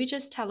yeah, maybe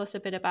just tell us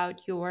a bit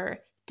about your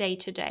day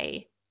to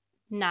day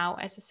now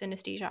as a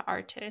synesthesia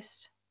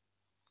artist.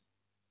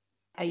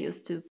 I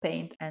used to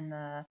paint and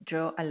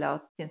draw a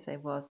lot since I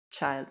was a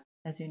child,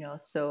 as you know.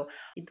 So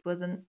it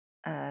wasn't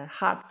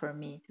hard for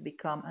me to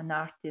become an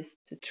artist,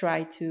 to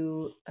try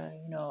to,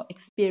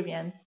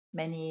 experience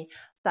many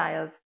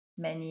styles,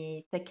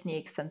 many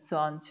techniques, and so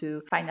on,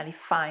 to finally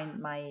find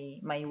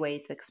my way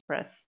to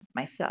express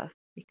myself.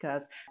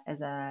 Because as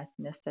a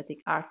synesthetic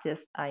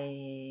artist,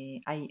 I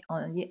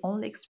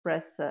only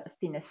express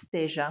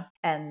synesthesia,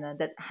 and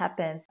that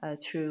happens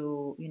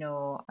through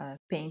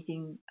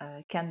painting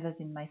canvas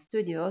in my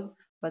studios,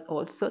 but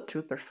also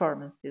through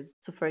performances.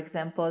 So, for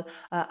example,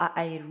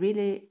 I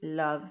really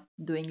love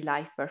doing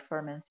live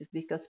performances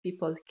because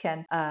people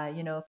can,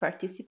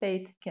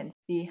 participate, can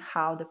see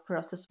how the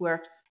process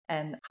works,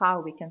 and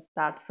how we can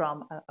start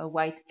from a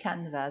white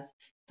canvas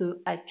to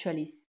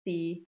actually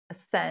see a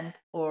scent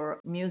or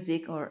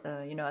music, or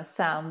a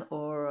sound,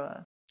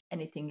 or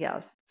anything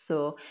else.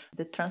 So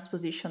the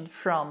transposition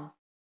from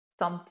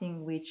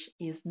something which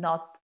is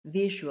not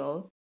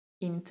visual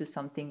into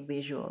something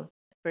visual.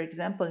 For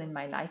example, in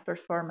my live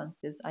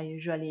performances, I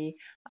usually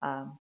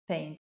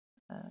paint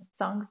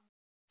songs.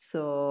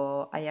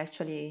 So I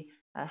actually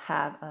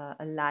have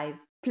a live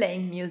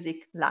playing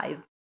music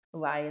live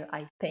while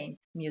I paint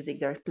music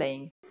they're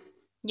playing.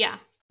 Yeah,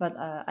 But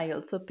I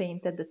also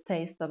painted the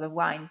taste of a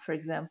wine. For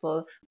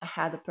example, I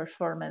had a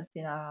performance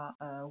in a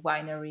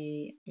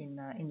winery in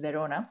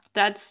Verona.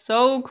 that's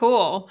so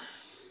cool.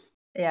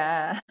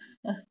 Yeah,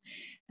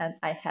 and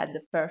I had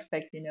the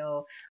perfect,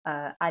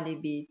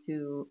 alibi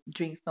to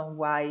drink some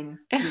wine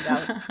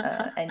without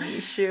any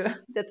issue.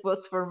 That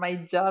was for my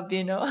job,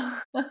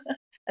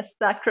 a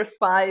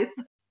sacrifice.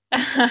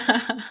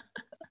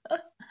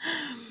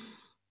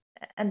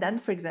 And then,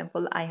 for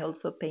example, I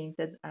also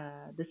painted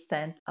the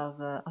scent of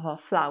a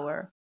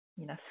flower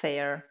in a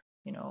fair,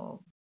 you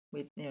know,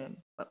 with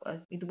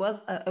it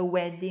was a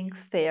wedding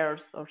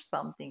fairs or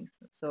something.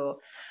 So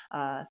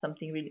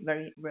something really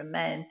very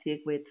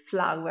romantic with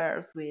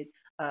flowers, with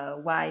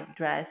white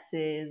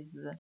dresses.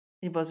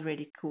 It was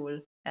really cool,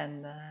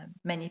 and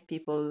many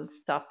people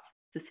stopped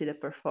to see the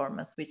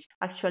performance, which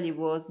actually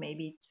was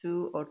maybe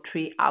 2 or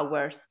 3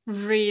 hours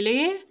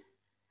Really?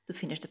 to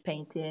finish the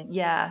painting.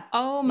 Yeah,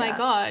 Oh my yeah.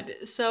 god.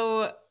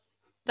 So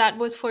that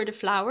was for the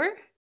flower?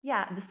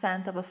 Yeah, the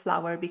scent of a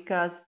flower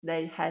because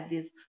they had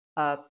this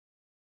uh,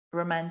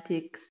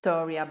 romantic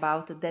story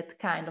about that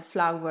kind of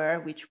flower,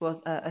 which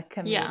was a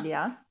Yeah.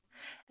 camellia,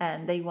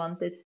 and they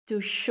wanted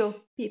to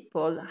show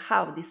people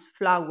how this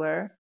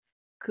flower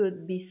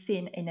could be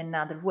seen in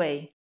another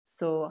way.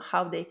 So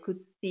how they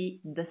could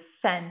see the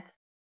scent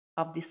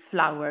of this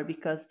flower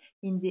because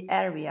in the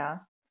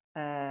area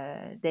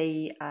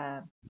they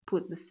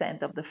put the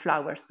scent of the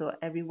flower so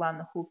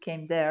everyone who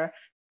came there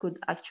could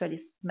actually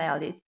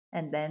smell it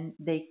and then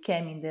they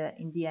came in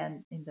the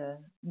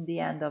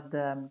end of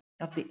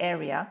the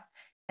area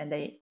and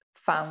they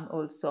found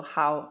also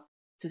how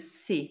to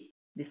see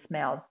the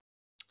smell.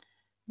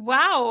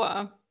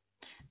 Wow.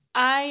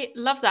 I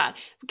love that.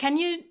 Can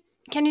you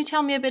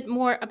tell me a bit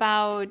more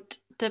about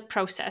the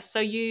process? So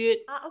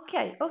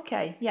Okay,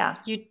 okay, yeah.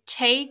 you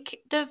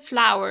take the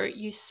flower,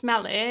 you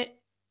smell it.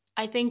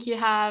 I think you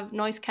have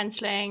noise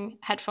cancelling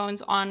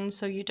headphones on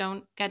so you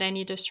don't get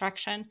any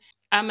distraction.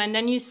 And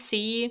then you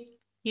see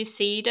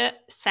the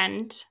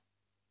scent,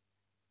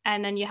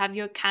 and then you have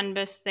your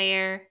canvas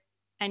there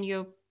and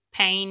your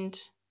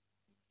paint,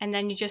 and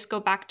then you just go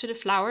back to the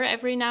flower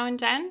every now and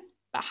then.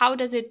 But how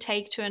does it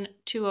take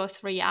 2 or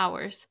 3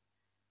 hours?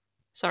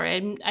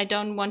 Sorry, I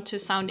don't want to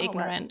sound Oh well.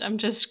 ignorant. I'm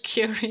just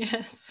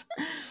curious.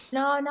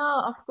 No,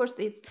 no, of course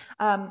it's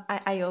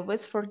I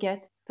always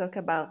forget to talk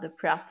about the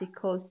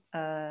practical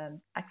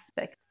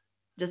aspect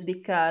just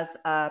because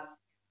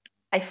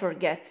I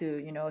forget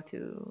to,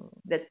 to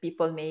that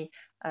people may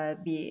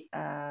be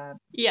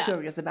Yeah,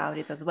 curious about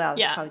it as well,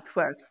 yeah, how it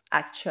works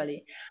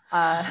actually.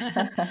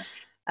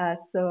 Uh,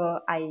 so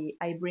I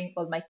bring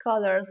all my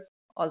colors,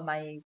 all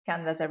my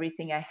canvas,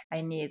 everything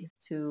I need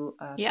to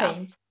yeah.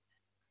 paint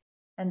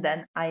and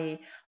then I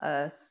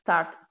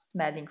start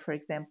smelling, for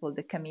example,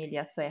 the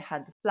camellia. So I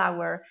had the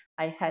flower,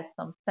 I had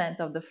some scent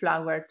of the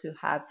flower to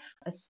have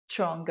a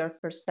stronger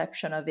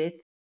perception of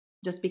it,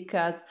 just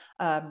because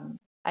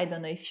I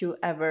don't know if you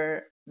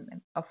ever,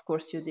 of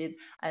course you did,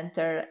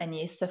 enter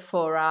any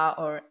Sephora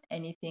or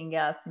anything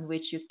else in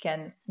which you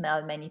can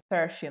smell many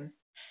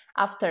perfumes.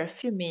 After a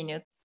few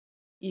minutes,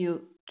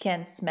 you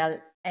can't smell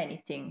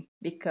anything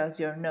because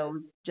your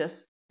nose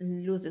just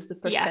loses the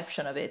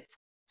perception Yes. of it.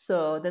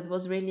 So that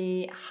was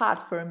really hard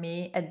for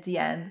me at the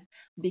end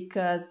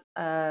because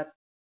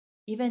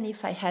even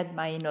if I had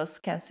my noise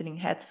cancelling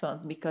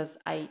headphones, because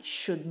I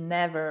should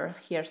never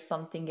hear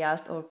something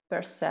else or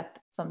perceive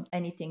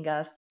anything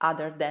else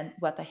other than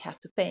what I have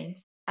to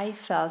paint, I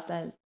felt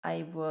that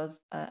I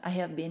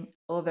have been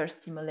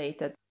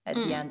overstimulated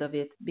at the Mm, end of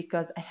it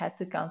because I had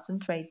to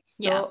concentrate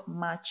yeah. so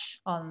much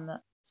on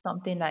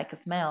something like a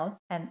smell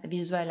and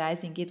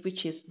visualizing it,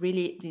 which is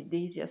really the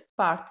easiest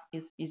part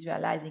is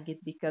visualizing it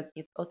because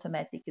it's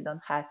automatic. You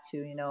don't have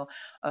to,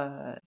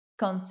 uh,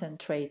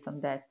 concentrate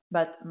on that.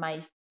 But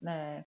my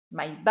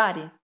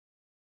body,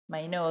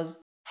 my nose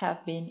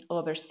have been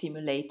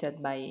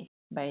overstimulated by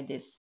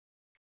this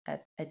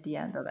at the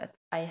end of it.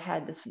 I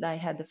had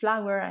the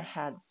flower, I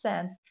had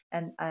scent,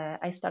 and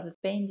I started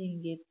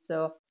painting it.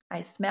 So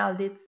I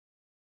smelled it,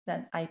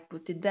 then I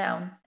put it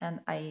down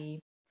and I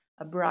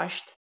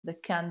brushed the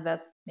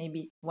canvas,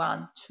 maybe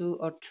 1, 2,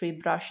 or 3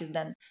 brushes.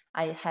 Then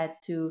I had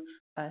to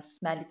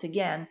smell it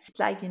again. It's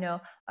like,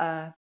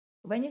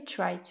 when you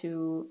try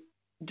to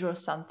draw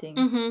something,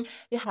 Mm-hmm.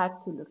 you have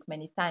to look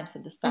many times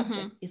at the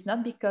subject. Mm-hmm. It's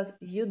not because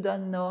you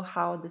don't know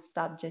how the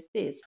subject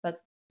is,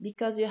 but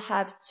because you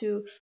have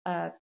to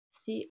uh,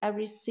 see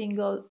every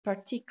single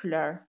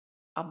particular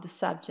of the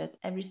subject,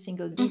 every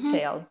single Mm-hmm.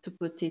 detail to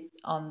put it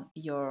on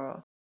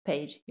your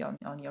page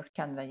on your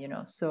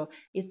Canva, So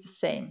it's the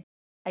same.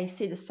 I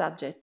see the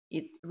subject.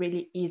 It's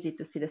really easy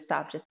to see the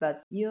subject,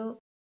 but you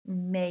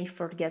may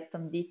forget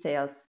some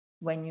details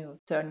when you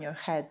turn your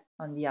head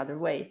on the other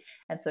way.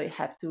 And so you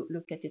have to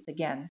look at it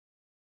again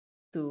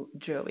to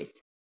draw it.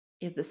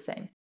 It's the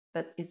same,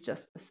 but it's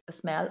just a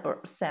smell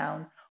or a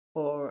sound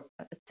or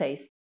a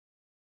taste.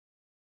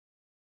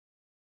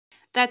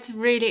 That's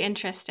really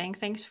interesting.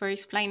 Thanks for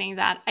explaining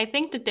that. I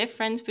think the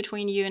difference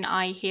between you and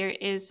I here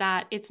is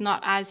that it's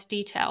not as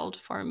detailed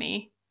for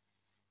me.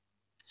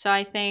 So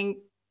I think,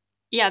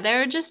 yeah,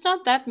 there are just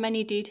not that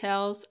many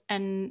details,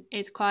 and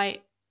it's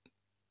quite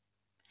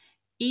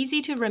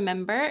easy to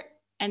remember,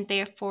 and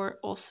therefore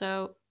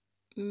also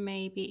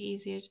maybe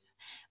easier.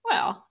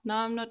 Well,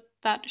 now I'm not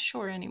that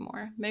sure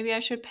anymore. Maybe I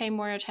should pay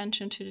more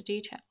attention to the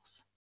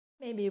details.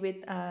 Maybe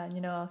with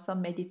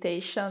some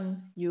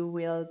meditation, you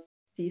will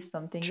see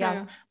something else.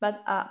 True.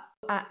 But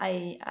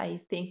I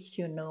think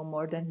you know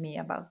more than me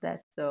about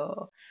that.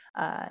 So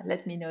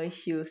let me know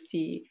if you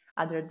see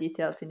other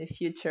details in the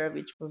future,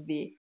 which would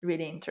be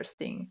really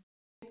interesting.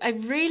 I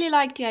really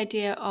like the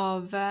idea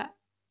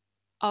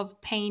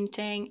of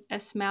painting a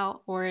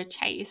smell or a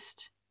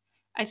taste.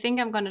 I think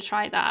I'm going to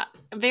try that.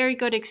 A very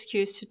good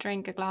excuse to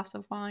drink a glass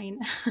of wine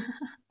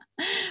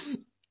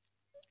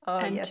Oh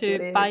and yes, it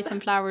to buy is. some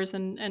flowers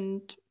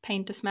and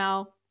paint the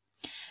smell.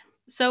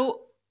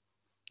 So,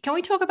 can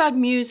we talk about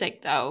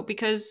music though?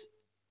 Because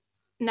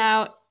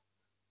now,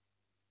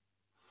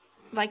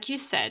 like you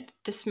said,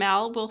 the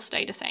smell will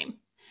stay the same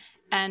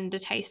and the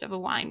taste of a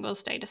wine will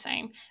stay the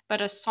same.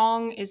 But a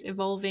song is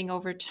evolving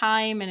over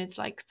time and it's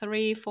like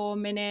 3, 4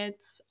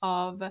 minutes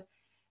of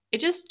it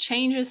just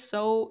changes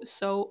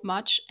so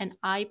much, and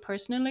I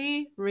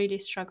personally really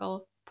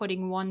struggle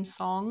putting one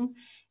song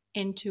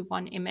into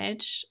one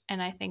image,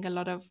 and I think a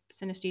lot of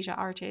synesthesia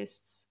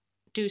artists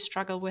do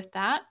struggle with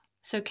that.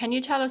 So can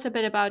you tell us a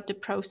bit about the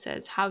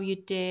process, how you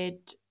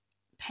did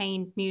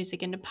paint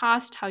music in the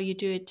past, how you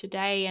do it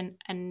today,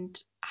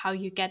 and how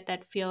you get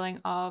that feeling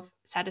of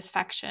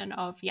satisfaction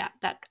of, yeah,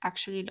 that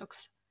actually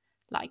looks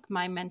like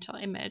my mental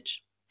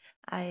image.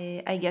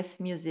 I guess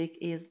music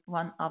is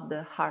one of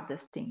the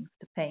hardest things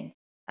to paint,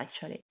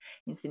 actually,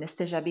 in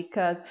synesthesia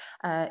because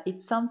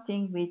it's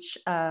something which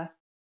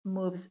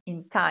moves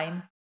in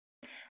time,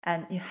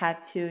 and you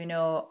have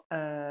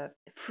to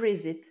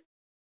freeze it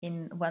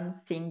in one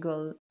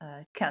single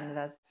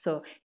canvas,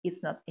 so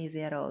it's not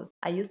easy at all.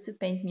 I used to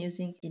paint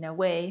music in a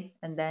way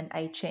and then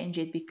I change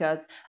it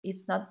because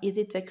it's not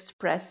easy to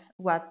express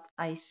what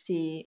I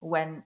see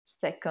when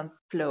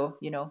seconds flow,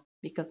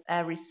 because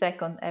every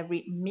second,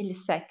 every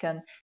millisecond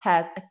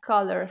has a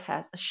color,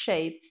 has a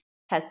shape,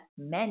 has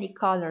many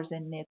colors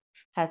in it,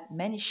 has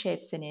many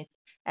shapes in it,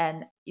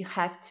 and you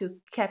have to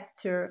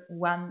capture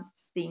one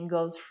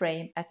single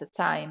frame at a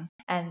time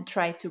and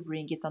try to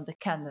bring it on the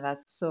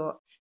canvas. So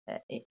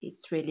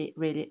it's really,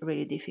 really,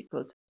 really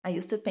difficult. I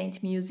used to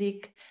paint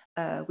music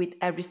with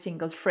every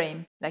single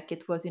frame, like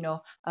it was,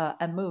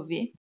 a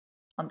movie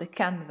on the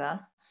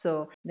canvas.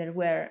 So there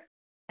were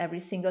every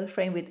single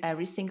frame with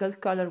every single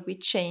color we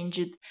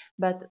changed,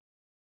 but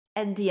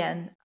at the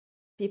end,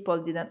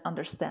 people didn't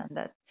understand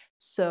that.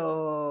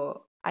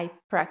 So I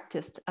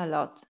practiced a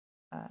lot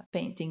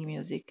painting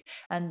music.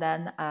 And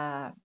then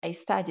I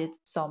studied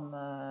some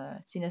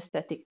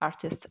synesthetic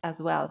artists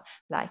as well,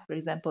 like, for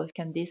example,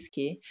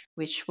 Kandinsky,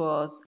 which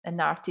was an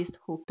artist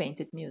who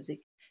painted music.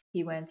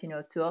 He went,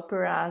 to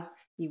operas,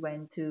 he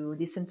went to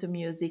listen to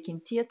music in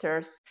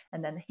theaters,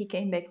 and then he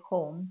came back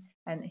home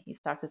and he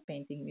started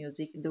painting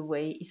music the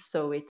way he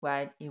saw it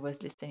while he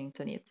was listening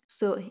to it.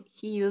 So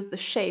he used the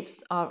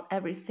shapes of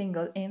every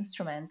single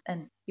instrument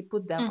and he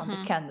put them on the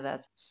Mm-hmm.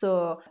 canvas.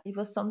 So it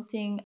was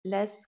something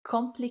less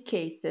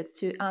complicated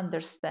to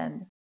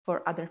understand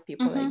for other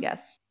people, I Mm-hmm.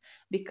 guess,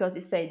 because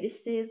you say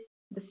this is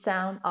the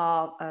sound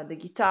of the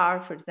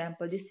guitar, for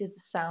example, this is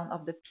the sound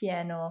of the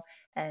piano,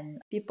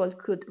 and people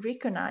could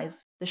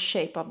recognize the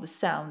shape of the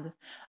sound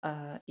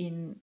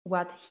in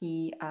what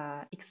he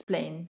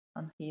explained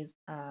on his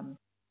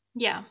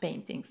Yeah.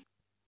 paintings.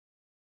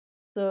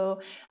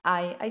 So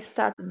I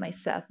started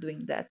myself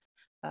doing that.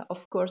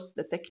 Of course,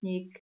 the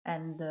technique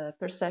and the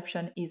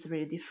perception is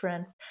really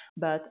different,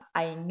 but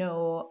I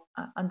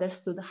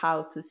understood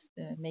how to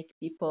make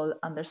people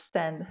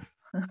understand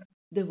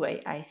the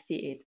way I see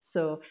it.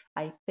 So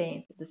I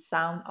paint the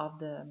sound of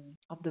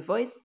the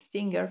voice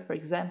singer, for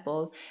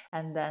example,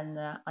 and then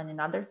on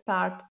another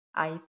part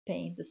I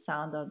paint the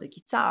sound of the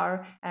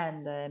guitar,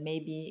 and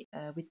maybe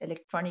with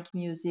electronic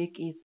music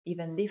is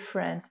even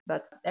different.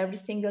 But every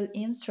single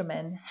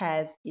instrument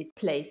has its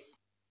place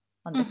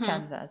on the Mm-hmm.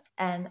 canvas,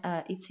 and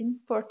it's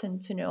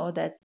important to know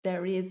that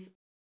there is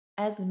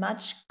as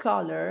much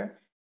color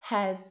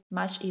as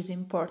much is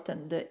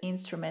important the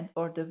instrument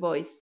or the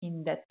voice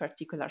in that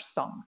particular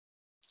song.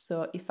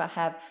 So if I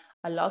have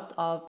a lot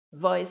of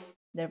voice,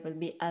 there will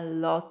be a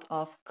lot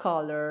of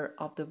color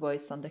of the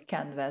voice on the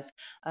canvas.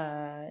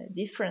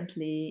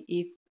 Differently,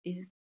 if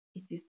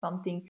it is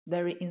something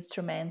very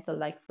instrumental,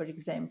 like for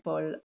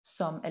example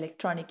some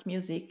electronic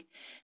music,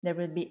 there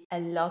will be a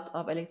lot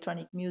of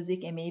electronic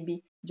music and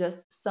maybe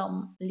just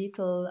some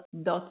little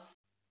dots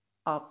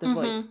of the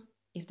voice. Mm-hmm.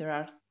 If there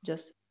are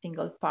just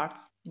single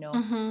parts,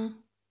 Mm-hmm.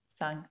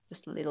 sung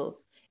just a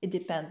little. It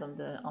depends on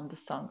the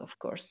song, of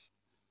course.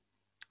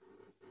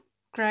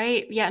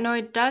 Great. Yeah, no,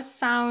 it does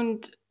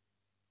sound,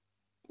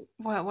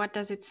 well, what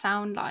does it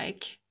sound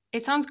like?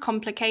 It sounds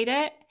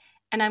complicated,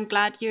 And I'm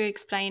glad you're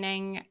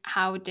explaining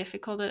how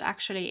difficult it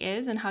actually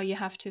is and how you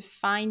have to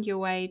find your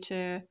way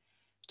to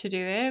do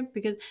it.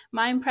 Because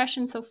my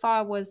impression so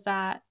far was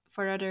that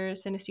for other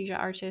synesthesia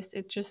artists,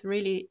 it's just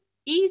really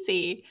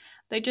easy.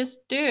 They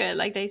just do it.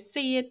 Like they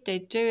see it, they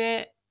do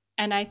it.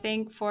 And I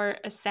think for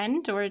a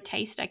scent or a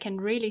taste, I can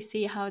really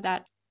see how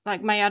that,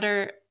 like my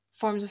other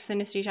forms of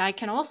synesthesia, I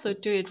can also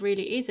do it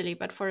really easily.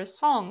 But for a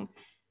song,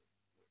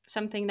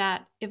 something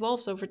that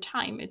evolves over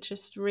time, it's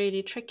just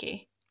really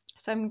tricky.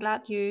 So I'm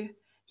glad you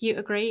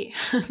agree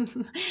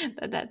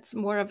that that's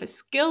more of a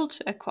skill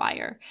to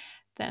acquire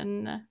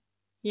than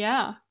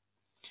yeah.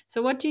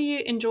 So what do you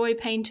enjoy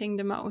painting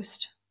the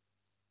most?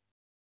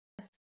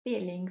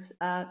 Feelings,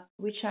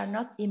 which are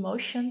not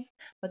emotions,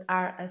 but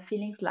are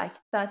feelings like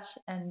touch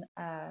and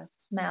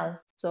smell.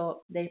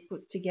 So they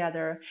put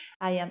together.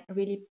 I am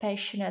really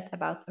passionate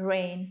about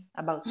rain,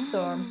 about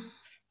storms,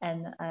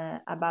 and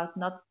about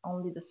not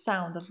only the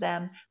sound of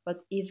them, but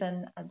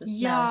even the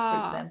smell. For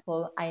Yeah.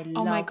 example, I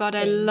Oh my love god,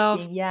 I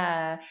love. painting.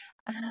 Yeah.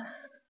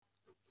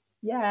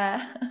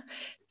 Yeah.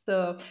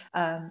 So,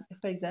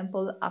 for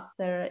example,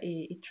 after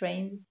it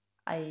rains,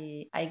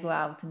 I go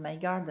out in my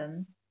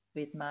garden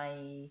with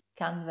my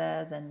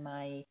canvas and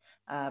my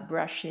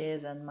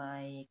brushes and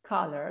my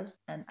colors,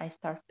 and I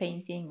start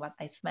painting what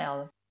I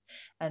smell.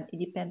 And it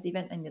depends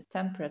even on the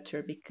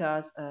temperature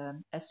because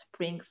a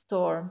spring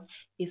storm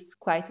is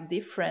quite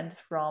different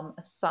from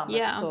a summer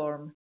Yeah.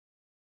 storm.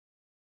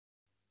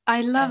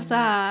 I love And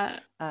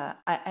that.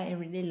 I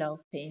really love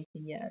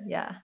painting. Yeah,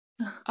 yeah.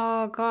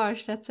 Oh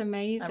gosh, that's I'm really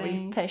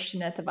amazing.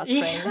 passionate about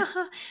rain.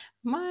 Yeah.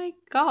 My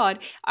god.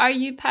 Are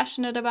you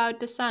passionate about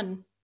the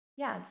sun?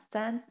 Yeah, the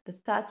scent, the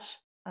touch,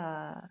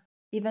 uh,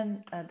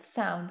 even the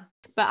sound.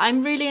 But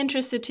I'm really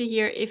interested to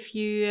hear if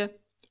you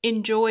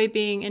enjoy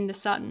being in the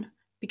sun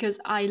because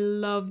I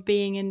love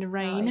being in the No, I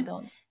rain,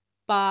 don't.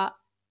 but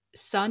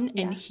sun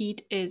and Yeah,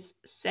 heat is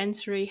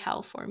sensory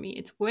hell for me.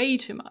 It's way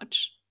too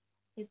much.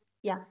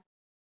 yeah,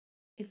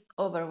 it's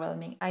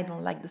overwhelming. I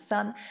don't like the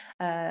sun.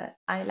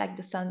 I like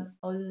the sun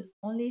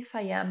only if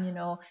I am,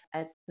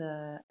 at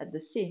the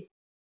sea.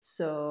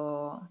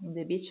 So in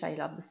the beach, I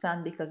love the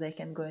sun because I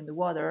can go in the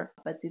water.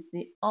 But it's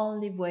the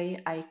only way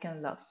I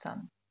can love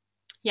sun.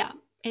 Yeah,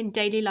 in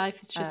daily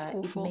life, it's just It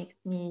awful. makes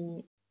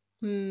me,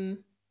 Hmm.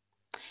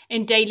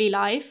 In daily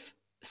life,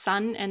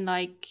 sun and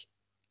like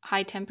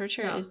high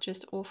temperature no. is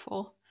just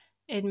awful.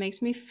 It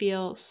makes me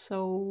feel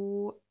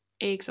so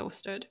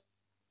exhausted.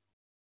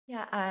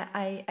 Yeah,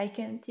 I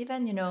can't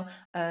even,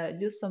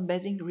 do some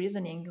basic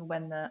reasoning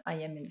when I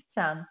am in the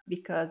sun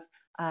because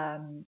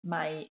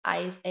my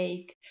eyes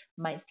ache,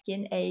 my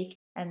skin ache,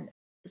 and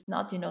it's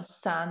not,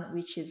 sun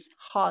which is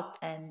hot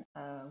and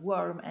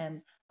warm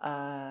and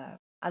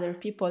other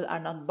people are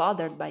not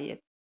bothered by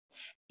it.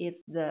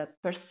 It's the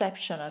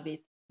perception of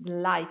it, the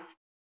light,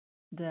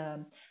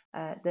 the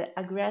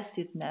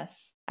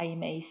aggressiveness, I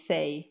may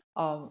say,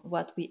 of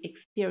what we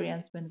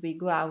experience when we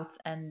go out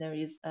and there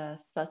is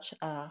such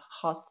a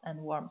hot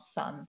and warm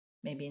sun,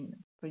 maybe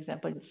for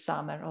example, in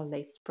summer or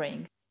late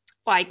spring.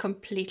 Well, I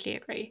completely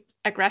agree.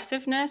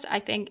 Aggressiveness, I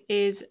think,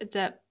 is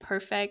the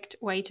perfect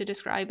way to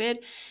describe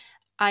it.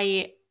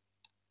 I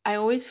I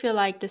always feel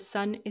like the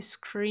sun is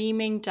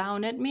screaming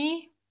down at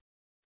me,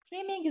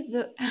 Screaming is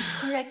the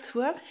correct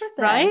word for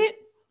that. right?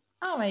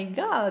 Oh my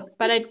God,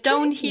 But I it's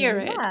don't hear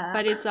screaming, it. yeah.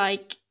 But it's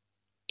like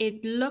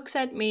it looks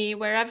at me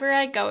wherever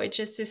I go. It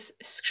just is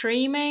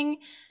screaming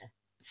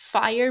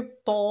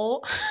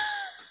fireball.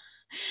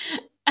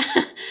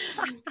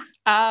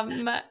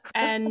 um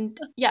and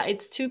yeah,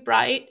 it's too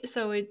bright,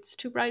 so it's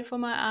too bright for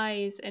my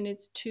eyes and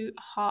it's too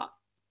hot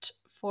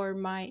for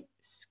my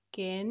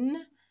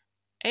skin.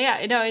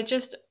 Yeah, no, it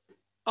just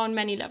on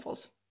many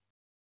levels.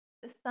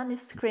 The sun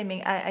is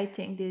screaming. I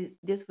think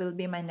this will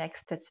be my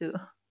next tattoo.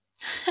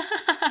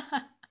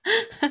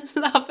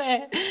 Love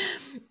it.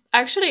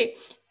 Actually,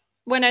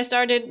 when I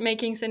started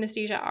making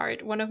synesthesia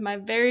art, one of my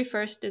very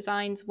first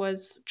designs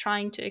was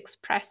trying to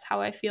express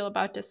how I feel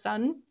about the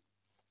sun.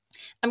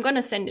 I'm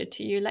gonna send it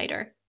to you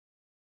later.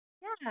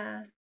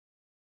 Yeah,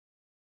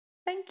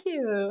 thank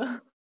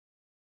you.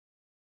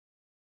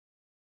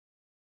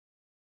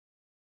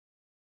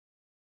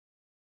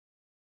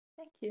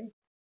 Thank you.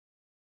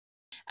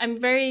 I'm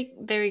very,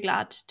 very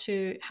glad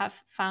to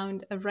have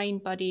found a rain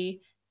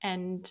buddy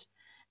and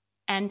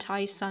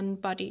anti sun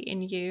buddy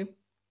in you.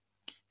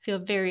 Feel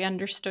very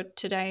understood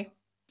today.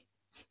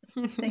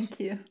 Thank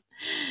you.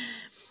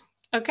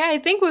 Okay, I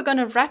think we're going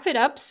to wrap it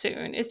up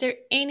soon. Is there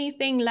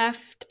anything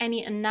left?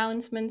 Any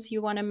announcements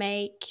you want to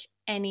make?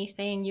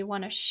 Anything you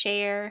want to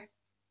share?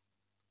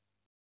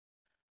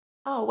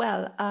 Oh,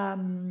 well,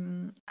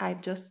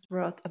 I've just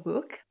wrote a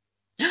book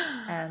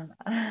and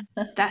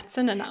That's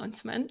an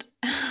announcement.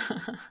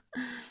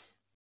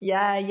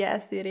 yeah,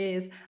 yes, it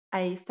is.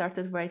 I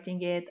started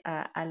writing it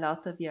a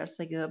lot of years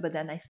ago, but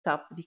then I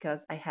stopped because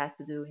I had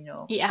to do,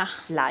 Yeah.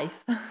 life.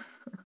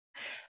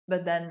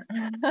 But then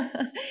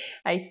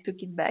I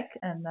took it back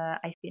and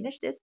I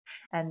finished it.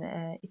 And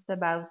it's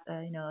about,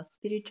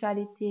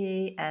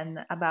 spirituality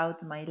and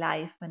about my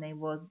life when I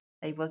was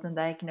I wasn't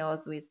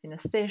diagnosed with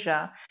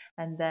synesthesia,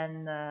 and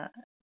then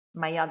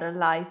my other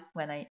life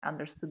when I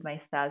understood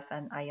myself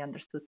and I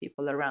understood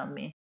people around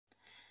me.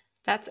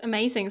 That's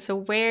amazing. So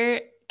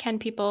where can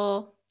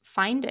people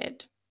find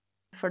it?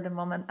 For the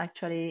moment,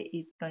 actually,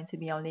 it's going to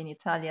be only in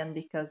Italian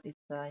because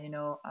it's a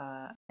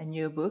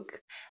new book,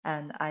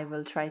 and I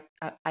will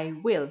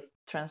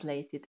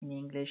translate it in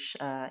English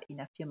in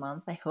a few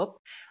months. I hope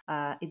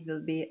it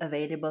will be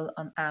available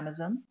on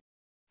Amazon,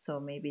 so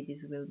maybe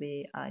this will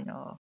be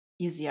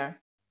easier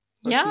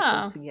for people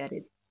Yeah, to get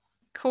it.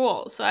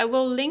 cool. So I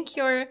will link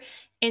your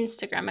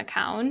Instagram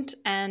account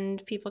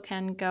and people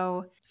can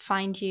go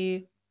find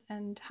you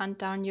and hunt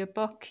down your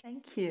book.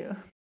 Thank you.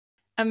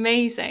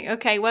 Amazing.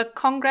 Okay, well,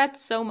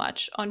 congrats so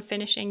much on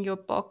finishing your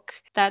book.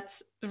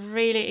 That's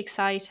really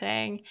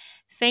exciting.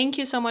 Thank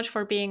you so much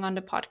for being on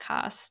the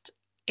podcast.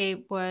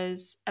 It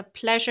was a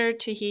pleasure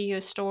to hear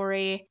your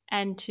story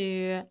and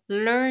to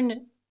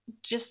learn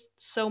just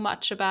so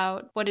much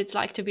about what it's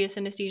like to be a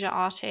synesthesia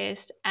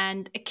artist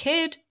and a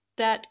kid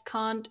that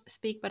can't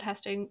speak but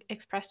has to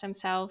express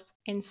themselves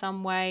in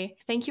some way.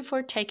 Thank you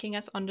for taking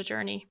us on the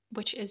journey,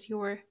 which is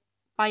your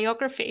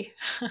biography.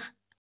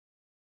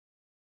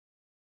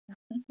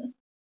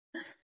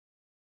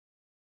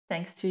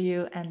 Thanks to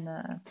you. And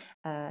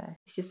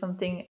this is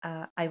something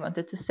I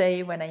wanted to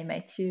say when I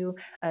met you.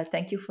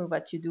 Thank you for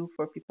what you do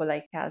for people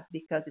like us,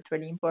 because it's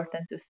really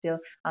important to feel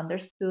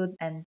understood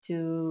and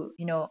to,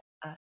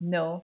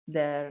 know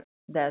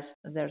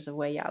there's a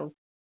way out.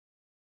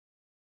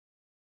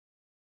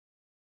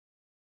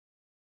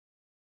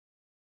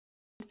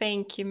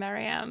 Thank you,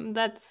 Meriem.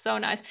 That's so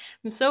nice.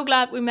 I'm so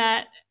glad we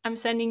met. I'm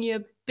sending you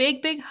a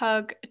big, big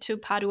hug to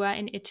Padua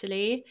in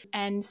Italy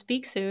and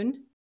speak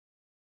soon.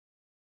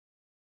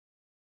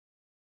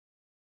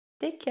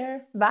 Take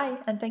care. Bye.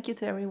 And thank you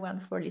to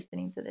everyone for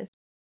listening to this.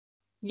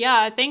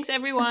 Yeah, thanks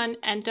everyone,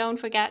 and don't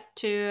forget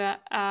to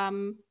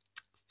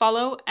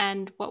follow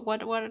and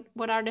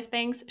what are the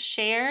things?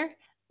 Share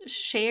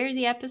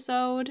the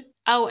episode.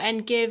 Oh,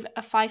 and give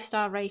a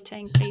 5-star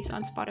rating, please,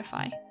 on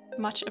Spotify.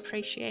 Much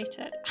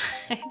appreciated.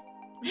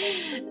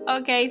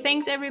 Okay,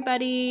 thanks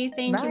everybody.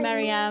 Thank you, Bye.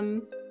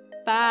 Meriem.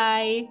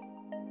 Bye.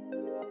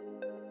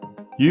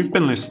 You've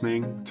been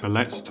listening to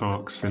Let's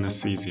Talk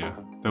Synesthesia.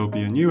 There will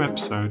be a new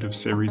episode of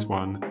Series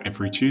 1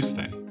 every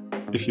Tuesday.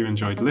 If you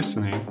enjoyed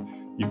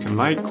listening, you can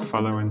like,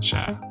 follow, and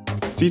share.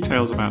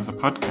 Details about the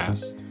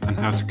podcast and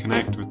how to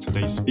connect with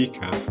today's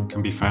speakers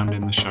can be found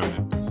in the show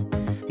notes.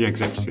 The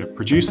executive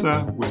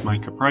producer was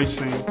Micah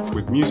Pricing,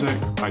 with music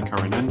by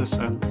Corinne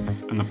Anderson,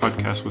 and the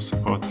podcast was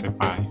supported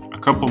by a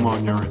couple more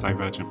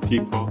neurodivergent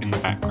people in the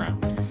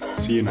background.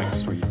 See you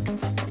next week.